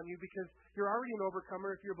pressure on you because you're already an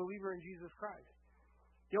overcomer if you're a believer in Jesus Christ.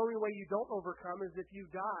 The only way you don't overcome is if you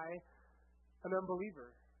die an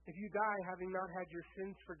unbeliever. If you die having not had your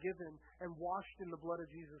sins forgiven and washed in the blood of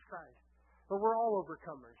Jesus Christ. But we're all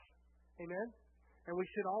overcomers. Amen? And we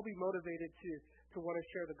should all be motivated to want to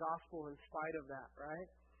share the gospel in spite of that, right?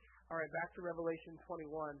 All right, back to Revelation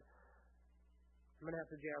 21. I'm going to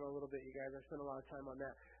have to jam a little bit, you guys. I spent a lot of time on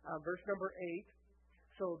that. Verse number 8.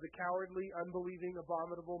 So the cowardly, unbelieving,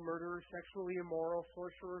 abominable, murderers, sexually immoral,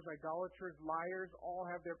 sorcerers, idolaters, liars, all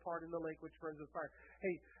have their part in the lake which burns with fire.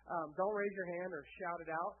 Hey, don't raise your hand or shout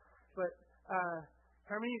it out, but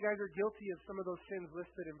how many of you guys are guilty of some of those sins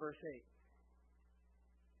listed in verse 8?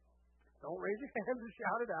 Don't raise your hands and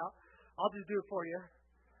shout it out. I'll just do it for you.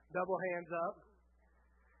 Double hands up.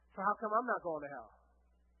 So how come I'm not going to hell?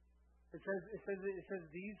 It says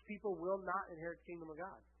these people will not inherit the kingdom of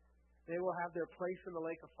God. They will have their place in the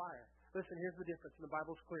lake of fire. Listen, here's the difference, and the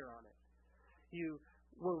Bible's clear on it. You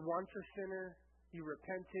were once a sinner, you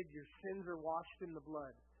repented, your sins are washed in the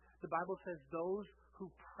blood. The Bible says those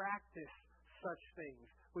who practice such things,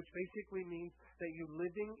 which basically means that you're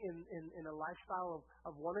living in a lifestyle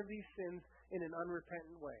of one of these sins in an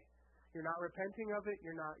unrepentant way. You're not repenting of it,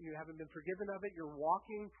 you haven't been forgiven of it, you're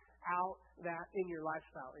walking out that in your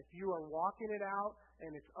lifestyle. If you are walking it out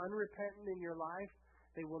and it's unrepentant in your life,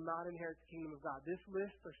 they will not inherit the kingdom of God. This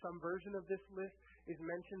list, or some version of this list, is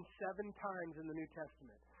mentioned 7 times in the New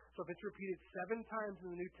Testament. So if it's repeated 7 times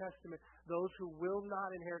in the New Testament, those who will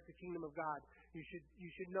not inherit the kingdom of God, you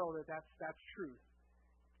should know that that's truth.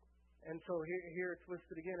 And so here it's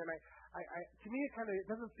listed again. And to me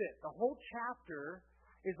it doesn't fit. The whole chapter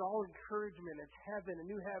is all encouragement. It's heaven, a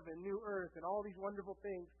new earth, and all these wonderful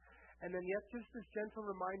things. And then yet just this gentle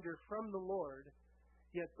reminder from the Lord,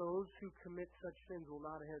 yet those who commit such sins will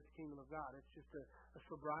not inherit the kingdom of God. It's just a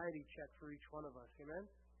sobriety check for each one of us. Amen?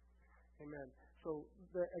 Amen. So,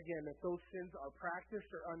 again, if those sins are practiced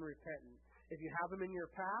or unrepentant, if you have them in your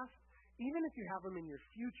past, even if you have them in your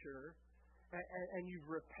future, and you've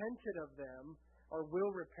repented of them, or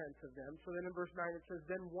will repent of them. So then in verse 9 it says,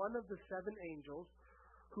 Then one of the 7 angels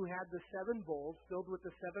who had the 7 bowls filled with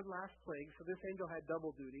the 7 last plagues, so this angel had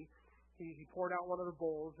double duty. He poured out one of the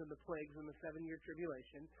bowls in the plagues in the 7-year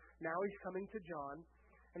tribulation. Now he's coming to John,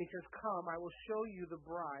 and he says, Come, I will show you the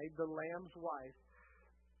bride, the Lamb's wife.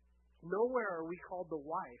 Nowhere are we called the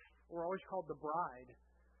wife. We're always called the bride.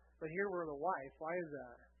 But here we're the wife. Why is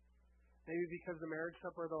that? Maybe because the marriage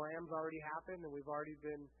supper of the Lamb's already happened, and we've already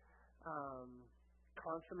been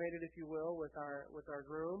consummated, if you will, with our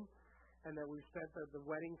groom, and that we've spent the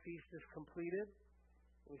wedding feast is completed.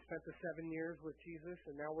 We spent the 7 years with Jesus,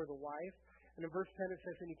 and now we're the wife. And in verse 10 it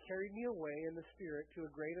says, And he carried me away in the Spirit to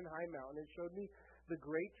a great and high mountain, and showed me the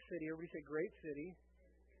great city, everybody say great city,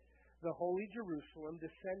 the holy Jerusalem,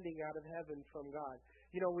 descending out of heaven from God.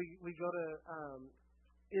 You know, we go to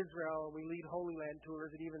Israel, and we lead Holy Land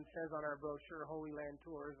tours. It even says on our brochure, Holy Land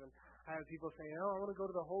tours. And I have people saying, I want to go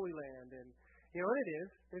to the Holy Land. And you know what it is?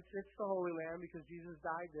 It's the Holy Land because Jesus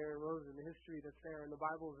died there and rose in the history that's there, and the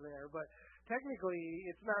Bible's there. But technically,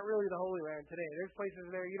 it's not really the Holy Land today. There's places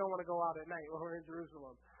there you don't want to go out at night when we're in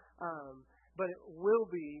Jerusalem. But it will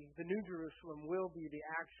be, the New Jerusalem will be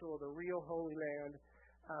the real Holy Land,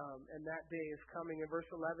 and that day is coming. In verse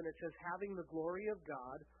 11 it says, Having the glory of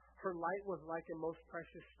God, her light was like a most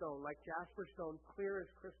precious stone, like jasper stone, clear as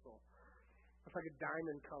crystal. It's like a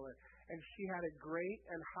diamond color. And she had a great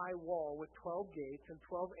and high wall with 12 gates, and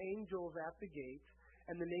 12 angels at the gates,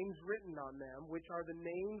 and the names written on them, which are the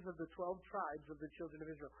names of the 12 tribes of the children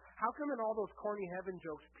of Israel. How come in all those corny heaven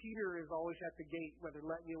jokes, Peter is always at the gate, whether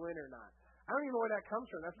letting you in or not? I don't even know where that comes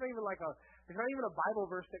from. That's not even it's not even a Bible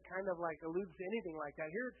verse that kind of like alludes to anything like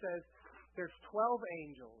that. Here it says there's 12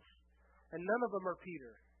 angels, and none of them are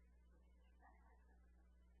Peter.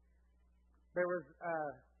 There was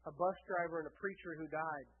a bus driver and a preacher who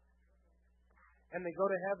died. And they go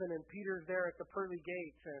to heaven, and Peter's there at the pearly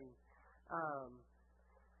gates, and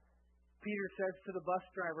Peter says to the bus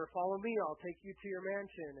driver, Follow me, I'll take you to your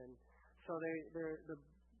mansion. And so the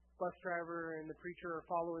bus driver and the preacher are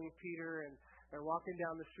following Peter, and they're walking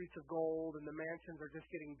down the streets of gold, and the mansions are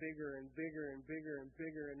just getting bigger and bigger and bigger and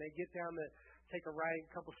bigger. And they get down to take a right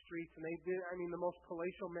a couple streets, and the most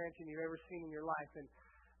palatial mansion you've ever seen in your life. And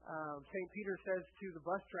St. Peter says to the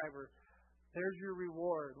bus driver, There's your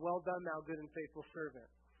reward. Well done, thou good and faithful servant.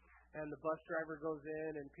 And the bus driver goes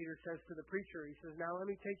in, and Peter says to the preacher, he says, Now let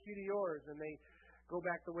me take you to yours. And they go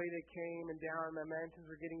back the way they came, and down. The mansions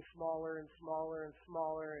are getting smaller and smaller and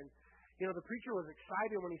smaller. And, the preacher was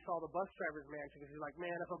excited when he saw the bus driver's mansion, because he's like,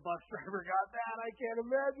 Man, if a bus driver got that, I can't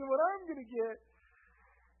imagine what I'm going to get.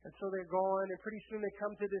 And so they're going, and pretty soon they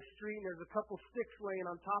come to this street, and there's a couple sticks laying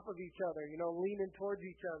on top of each other, leaning towards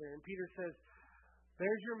each other. And Peter says,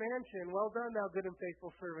 There's your mansion. Well done, thou good and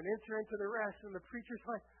faithful servant. Enter into the rest. And the preacher's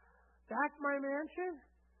like, That's my mansion?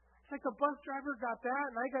 It's like the bus driver got that,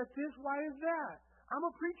 and I got this. Why is that? I'm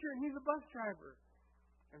a preacher and he's a bus driver.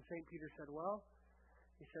 And St. Peter said, well,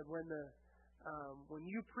 he said, when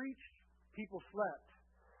you preached, people slept.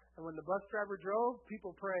 And when the bus driver drove,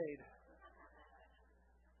 people prayed.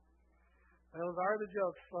 Those are the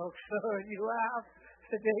jokes, folks. So if you laugh,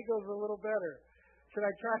 the day goes a little better. Should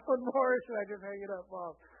I try one more or should I just hang it up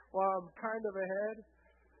while I'm kind of ahead?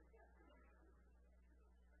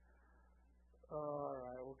 All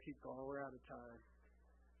right, we'll keep going. We're out of time.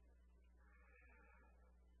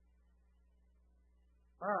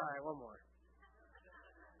 All right, one more.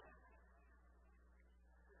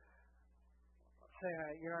 Say,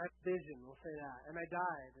 I had a vision, we'll say that. And I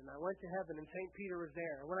died, and I went to heaven, and St. Peter was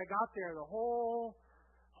there. And when I got there, the whole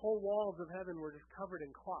walls of heaven were just covered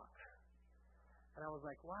in clocks. And I was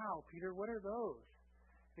like, wow, Peter, what are those?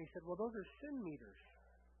 And he said, well, those are sin meters.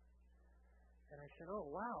 And I said, oh,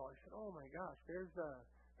 wow. I said, oh, my gosh, there's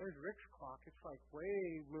Rick's clock. It's like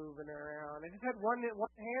way moving around. I just had one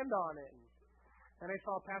hand on it. And I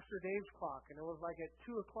saw Pastor Dave's clock, and it was like at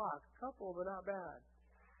 2 o'clock, a couple, but not bad.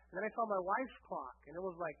 And then I saw my wife's clock, and it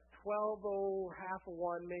was like 12:00, half of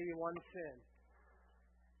 1, maybe 1 sin.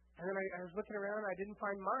 And then I was looking around, and I didn't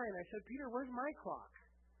find mine. I said, Peter, where's my clock?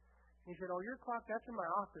 And he said, oh, your clock, that's in my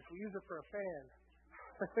office. We use it for a fan.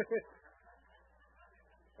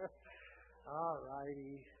 All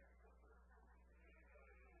righty.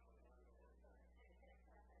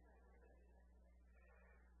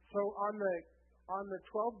 So on the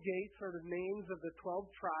 12 gates are the names of the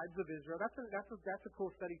 12 tribes of Israel. That's a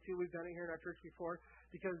cool study too. We've done it here in our church before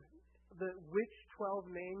because which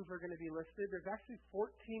 12 names are going to be listed. There's actually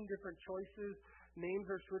 14 different choices. Names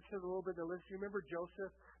are switched a little bit in the list. You remember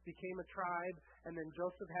Joseph became a tribe, and then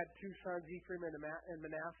Joseph had 2 sons, Ephraim and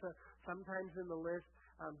Manasseh. Sometimes in the list,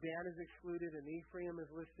 Dan is excluded and Ephraim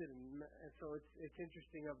is listed, and so it's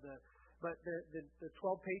interesting But the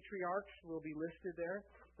 12 patriarchs will be listed there.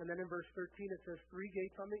 And then in verse 13 it says 3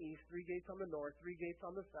 gates on the east, 3 gates on the north, 3 gates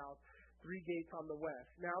on the south, 3 gates on the west.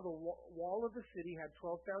 Now the wall of the city had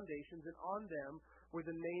 12 foundations, and on them were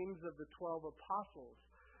the names of the 12 apostles.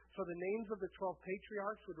 So the names of the 12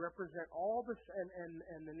 patriarchs would represent all the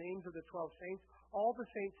and the names of the 12 saints, all the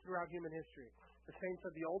saints throughout human history. The saints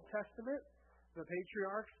of the Old Testament, the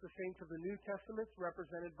patriarchs, the saints of the New Testament,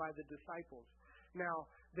 represented by the disciples. Now,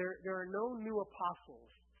 there are no new apostles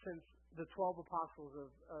since the 12 apostles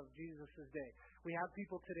of Jesus' day. We have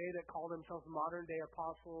people today that call themselves modern-day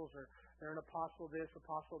apostles, or they're an apostle this,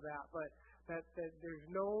 apostle that, but that there's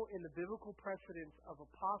no, in the biblical precedence of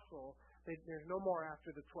apostle, there's no more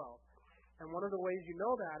after the 12. And one of the ways you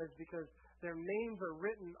know that is because their names are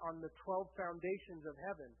written on the 12 foundations of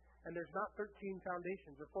heaven. And there's not 13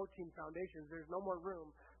 foundations or 14 foundations. There's no more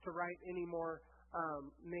room to write any more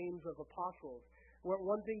names of apostles.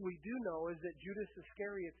 One thing we do know is that Judas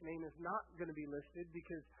Iscariot's name is not going to be listed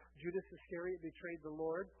because Judas Iscariot betrayed the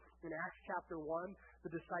Lord. In Acts chapter 1,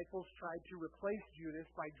 the disciples tried to replace Judas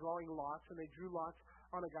by drawing lots, and they drew lots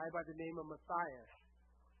on a guy by the name of Matthias.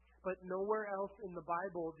 But nowhere else in the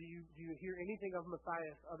Bible do you hear anything of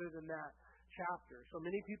Matthias other than that chapter. So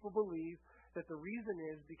many people believe that the reason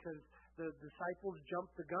is because the disciples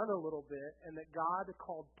jumped the gun a little bit, and that God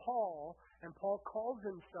called Paul, and Paul calls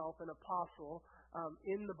himself an apostle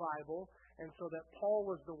in the Bible, and so that Paul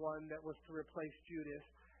was the one that was to replace Judas,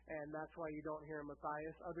 and that's why you don't hear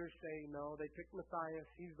Matthias. Others say, no, they picked Matthias,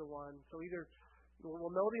 he's the one. So either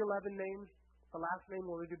we'll know the 11 names, the last name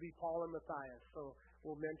will either be Paul or Matthias. So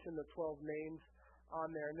we'll mention the 12 names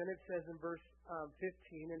on there. And then it says in verse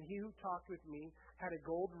 15, and he who talked with me had a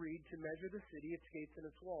gold reed to measure the city, its gates, and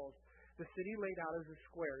its walls. The city laid out as a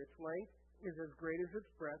square. Its length is as great as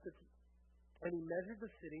its breadth. And he measured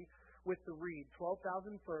the city with the reed,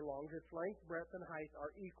 12,000 furlongs. Its length, breadth, and height are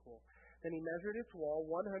equal. Then he measured its wall,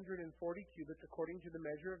 140 cubits, according to the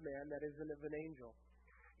measure of man, that is, of an angel.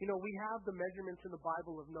 You know, we have the measurements in the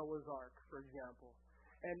Bible of Noah's Ark, for example.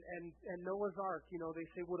 And Noah's Ark, you know, they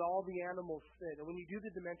say, would all the animals fit? And when you do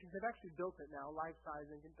the dimensions, they've actually built it now, life size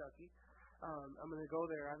in Kentucky. I'm going to go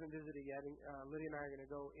there. I haven't visited yet. Lydia and I are going to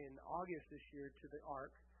go in August this year to the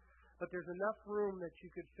Ark. But there's enough room that you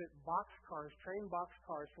could fit train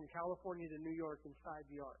boxcars from California to New York inside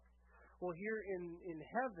the Ark. Well, here in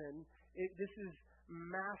heaven, this is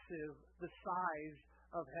massive, the size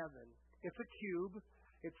of heaven. It's a cube.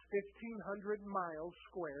 It's 1,500 miles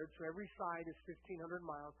squared, so every side is 1,500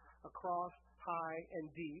 miles across, high,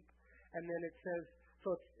 and deep. And then it says,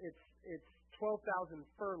 so it's 12,000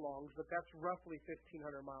 furlongs, but that's roughly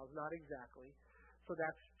 1,500 miles, not exactly. So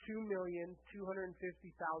that's 2,250,000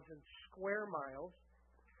 square miles.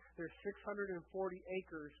 There's 640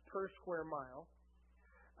 acres per square mile.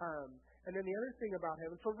 And then the other thing about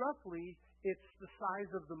heaven, so roughly it's the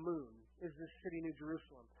size of the moon is this city, New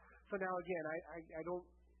Jerusalem. So now again, I don't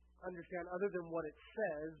understand other than what it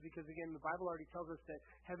says, because again, the Bible already tells us that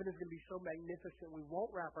heaven is going to be so magnificent we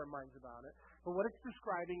won't wrap our minds about it. But what it's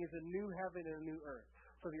describing is a new heaven and a new earth.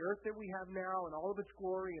 So the earth that we have now and all of its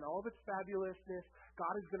glory and all of its fabulousness,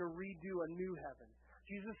 God is going to redo a new heaven.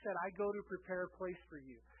 Jesus said, I go to prepare a place for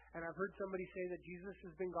you. And I've heard somebody say that Jesus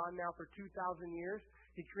has been gone now for 2,000 years.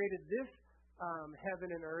 He created this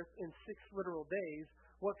heaven and earth in 6 literal days.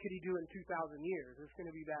 What could he do in 2,000 years? It's going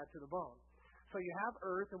to be bad to the bone. So you have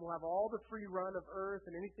earth, and we'll have all the free run of earth,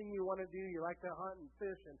 and anything you want to do. You like to hunt and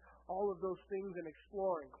fish and all of those things and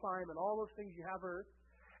explore and climb and all those things, you have earth.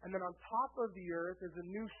 And then on top of the earth is a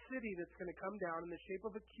new city that's going to come down in the shape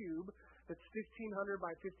of a cube that's 1,500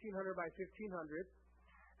 by 1,500 by 1,500.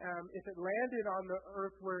 If it landed on the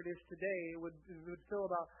earth where it is today, it would fill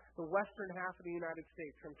about the western half of the United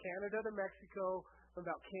States, from Canada to Mexico, from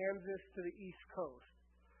about Kansas to the East Coast.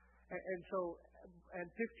 And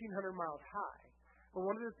 1,500 miles high. But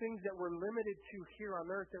one of the things that we're limited to here on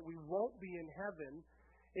earth that we won't be in heaven,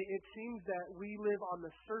 it seems that we live on the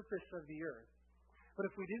surface of the earth. But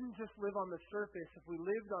if we didn't just live on the surface, if we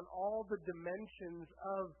lived on all the dimensions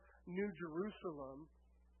of New Jerusalem,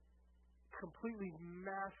 completely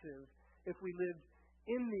massive, if we lived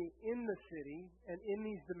in the city and in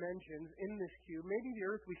these dimensions, in this cube, maybe the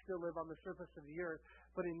earth we still live on the surface of the earth,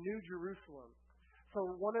 but in New Jerusalem. So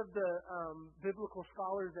one of the biblical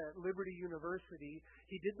scholars at Liberty University,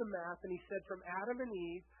 he did the math and he said from Adam and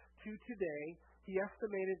Eve to today, he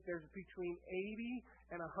estimated there's between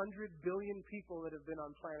 80 and 100 billion people that have been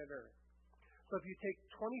on planet Earth. So if you take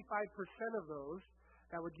 25% of those,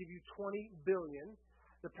 that would give you 20 billion.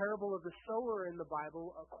 The parable of the sower in the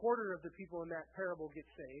Bible, a quarter of the people in that parable get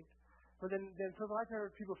saved. But then so a lot of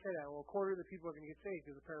times people say that, well, a quarter of the people are going to get saved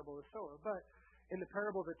because of the parable of the sower. But in the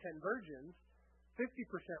parable of the 10 virgins, 50%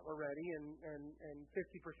 were ready and 50%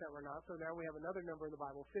 were not. So now we have another number in the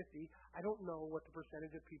Bible, 50. I don't know what the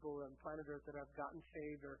percentage of people on planet Earth that have gotten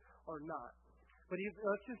saved or not. But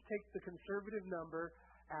let's just take the conservative number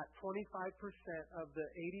at 25% of the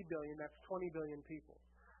 80 billion, that's 20 billion people.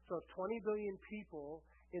 So if 20 billion people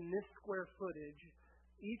in this square footage,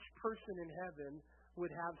 each person in heaven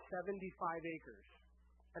would have 75 acres.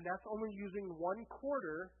 And that's only using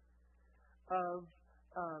 1/4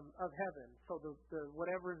 of heaven. So the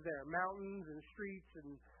whatever is there, mountains and streets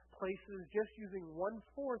and places, just using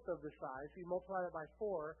 1/4 of the size. So you multiply that by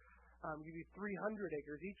 4, give you 300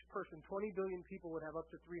 acres. Each person, 20 billion people, would have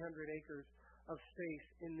up to 300 acres of space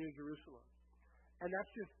in New Jerusalem. And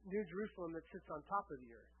that's just New Jerusalem that sits on top of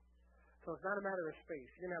the earth. So it's not a matter of space.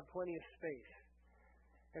 You're going to have plenty of space.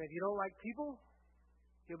 And if you don't like people,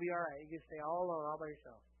 you'll be all right. You can stay all alone, all by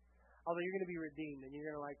yourself. Although you're going to be redeemed and you're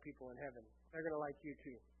going to like people in heaven. They're going to like you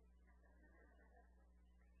too.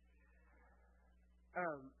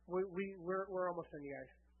 We're almost done, you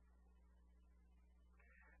guys.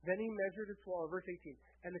 Then he measured its wall, verse 18.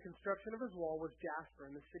 And the construction of his wall was jasper,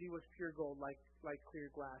 and the city was pure gold, like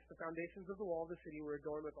clear glass. The foundations of the wall of the city were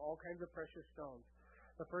adorned with all kinds of precious stones.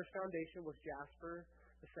 The first foundation was jasper,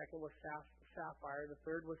 the second was sapphire, the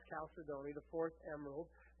third was chalcedony, the fourth emerald,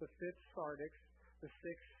 the fifth sardix, the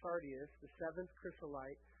sixth sardius, the seventh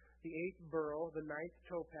chrysolite, the eighth beryl, the ninth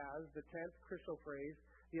topaz, the 10th chrysoprase,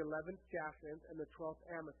 the 11th jacinth, and the 12th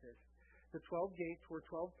amethyst. The 12 gates were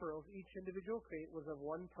 12 pearls. Each individual gate was of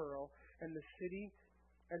 1 pearl, and the street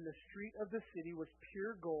of the city was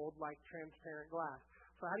pure gold like transparent glass.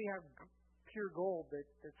 So how do you have pure gold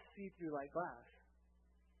that's see-through like glass?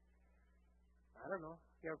 I don't know.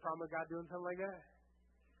 You have a problem with God doing something like that?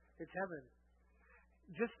 It's heaven.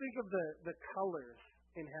 Just think of the colors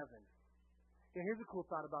in heaven. And here's a cool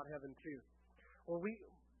thought about heaven too. Well,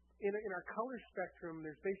 in our color spectrum,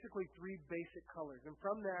 there's basically 3 basic colors, and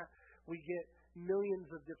from that we get millions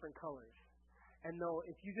of different colors. And though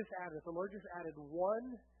if you just if the Lord just added 1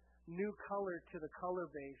 new color to the color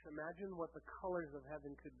base, imagine what the colors of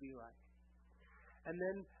heaven could be like. And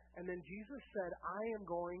then Jesus said, I am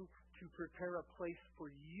going to prepare a place for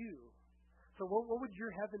you. So what would your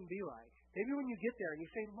heaven be like? Maybe when you get there and you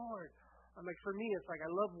say, Lord, for me, it's like I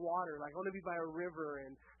love water. Like I want to be by a river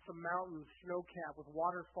and some mountains, snow-capped with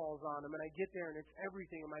waterfalls on them. And I get there and it's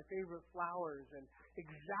everything and my favorite flowers and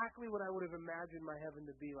exactly what I would have imagined my heaven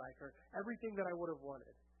to be like, or everything that I would have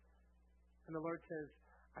wanted. And the Lord says,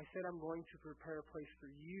 I said I'm going to prepare a place for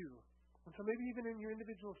you. And so maybe even in your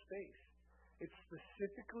individual space, it's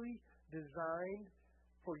specifically designed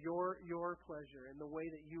for your pleasure and the way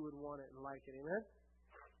that you would want it and like it. Amen?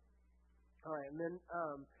 All right, and then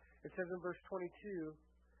it says in verse 22,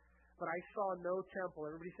 but I saw no temple.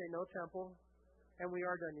 Everybody say no temple. And we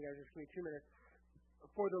are done, you guys. Just give me 2 minutes.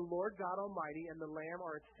 For the Lord God Almighty and the Lamb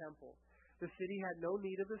are its temple. The city had no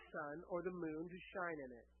need of the sun or the moon to shine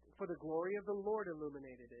in it, for the glory of the Lord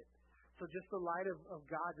illuminated it. So just the light of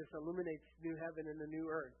God just illuminates new heaven and the new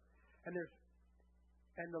earth. And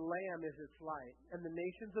the Lamb is its light. And the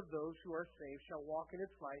nations of those who are saved shall walk in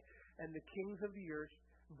its light, and the kings of the earth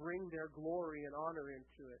bring their glory and honor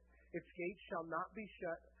into it. Its gates shall not be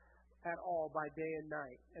shut at all by day and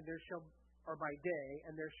night, by day,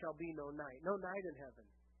 and there shall be no night. No night in heaven.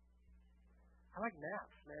 I like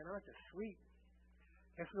naps, man. I like to sleep.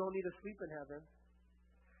 Guess we don't need to sleep in heaven.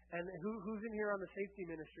 And who's in here on the safety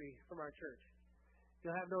ministry from our church?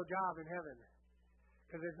 You'll have no job in heaven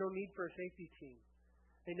because there's no need for a safety team.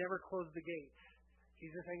 They never close the gates.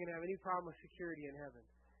 Jesus ain't going to have any problem with security in heaven.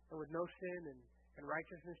 And with no sin and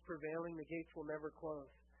righteousness prevailing, the gates will never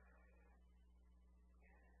close.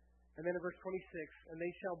 And then in verse 26, and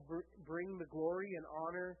they shall bring the glory and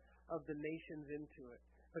honor of the nations into it.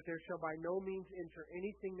 But there shall by no means enter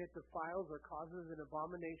anything that defiles or causes an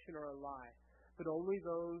abomination or a lie, but only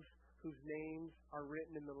those whose names are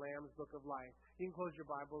written in the Lamb's book of life. You can close your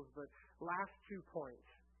Bibles, but last 2 points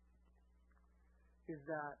is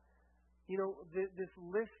that, this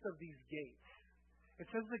list of these gates, it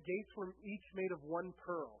says the gates were each made of one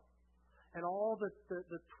pearl, and all the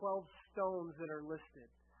 12 stones that are listed.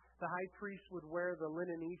 The high priest would wear the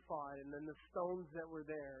linen ephod, and then the stones that were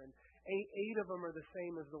there, and eight of them are the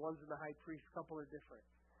same as the ones in the high priest. A couple are different.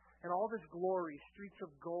 And all this glory, streets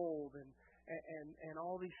of gold, and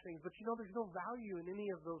all these things. But there's no value in any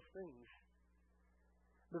of those things.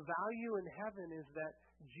 The value in heaven is that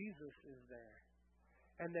Jesus is there.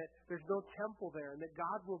 And that there's no temple there. And that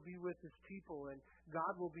God will be with His people. And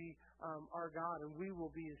God will be our God. And we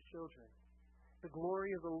will be His children. The glory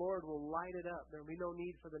of the Lord will light it up. There will be no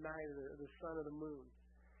need for the night or the sun or the moon.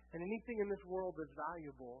 And anything in this world that's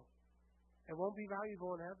valuable, it won't be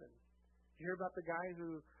valuable in heaven. You hear about the guy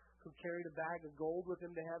who carried a bag of gold with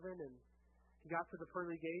him to heaven, and he got to the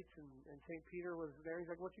pearly gates, and St. Peter was there. He's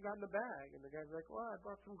like, "What you got in the bag?" And the guy's like, "Well, I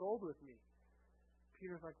brought some gold with me."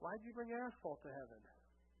 Peter's like, "Why'd you bring asphalt to heaven?"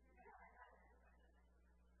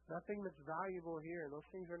 Nothing that's valuable here. Those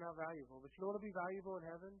things are not valuable. But you know what will be valuable in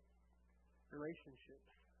heaven?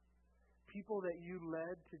 Relationships. People that you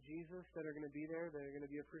led to Jesus that are going to be there, that are going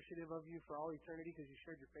to be appreciative of you for all eternity because you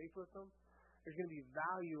shared your faith with them. There's going to be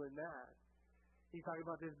value in that. You talk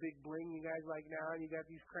about this big bling you guys like now, and you got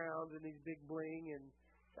these crowns and these big bling, and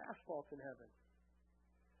it's asphalt in heaven.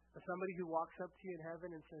 But somebody who walks up to you in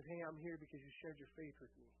heaven and says, "Hey, I'm here because you shared your faith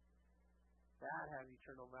with me." That has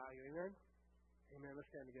eternal value. Amen? Amen.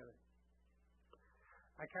 Let's stand together.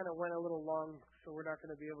 I kind of went a little long, so we're not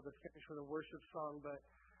going to be able to finish with a worship song, but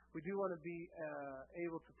we do want to be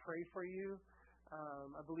able to pray for you.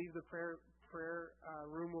 I believe the prayer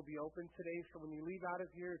room will be open today, so when you leave out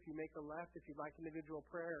of here, if you make a left, if you'd like individual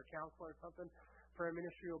prayer or counsel or something, prayer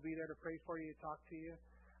ministry will be there to pray for you, talk to you.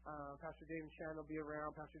 Pastor Dave and Shannon will be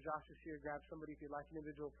around. Pastor Josh is here. Grab somebody if you'd like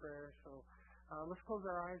individual prayer. So let's close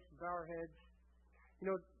our eyes, bow our heads.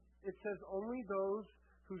 It says only those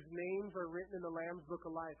whose names are written in the Lamb's book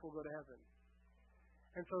of life will go to heaven.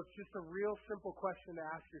 And so it's just a real simple question to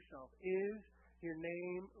ask yourself. Is your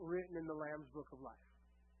name written in the Lamb's book of life?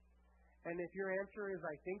 And if your answer is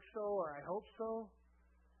I think so or I hope so,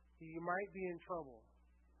 you might be in trouble.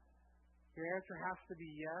 Your answer has to be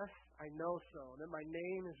yes, I know so. That my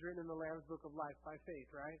name is written in the Lamb's book of life by faith,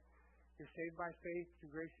 right? You're saved by faith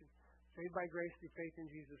through grace, saved by grace through faith in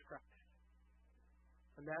Jesus Christ.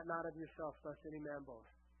 And that not of yourself, lest any man boast.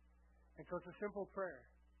 And so it's a simple prayer.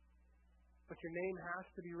 But your name has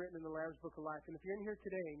to be written in the Lamb's book of life. And if you're in here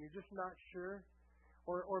today and you're just not sure,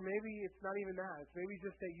 or maybe it's not even that. It's maybe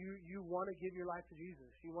just that you want to give your life to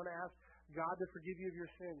Jesus. You want to ask God to forgive you of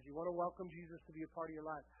your sins. You want to welcome Jesus to be a part of your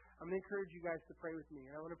life. I'm going to encourage you guys to pray with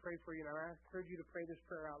me. And I want to pray for you. And I encourage you to pray this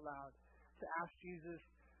prayer out loud. To ask Jesus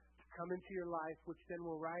to come into your life, which then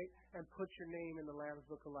will write and put your name in the Lamb's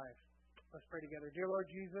book of life. Let's pray together. Dear Lord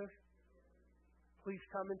Jesus, please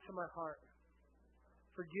come into my heart.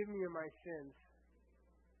 Forgive me of my sins.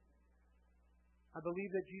 I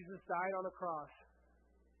believe that Jesus died on a cross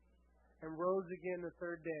and rose again the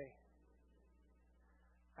third day.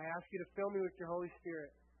 I ask you to fill me with your Holy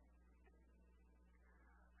Spirit.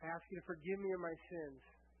 I ask you to forgive me of my sins.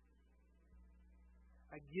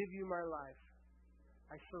 I give you my life.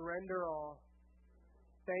 I surrender all.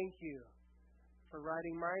 Thank you for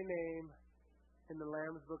writing my name in the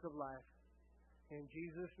Lamb's book of life. In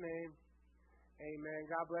Jesus' name, amen.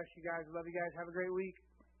 God bless you guys. Love you guys. Have a great week.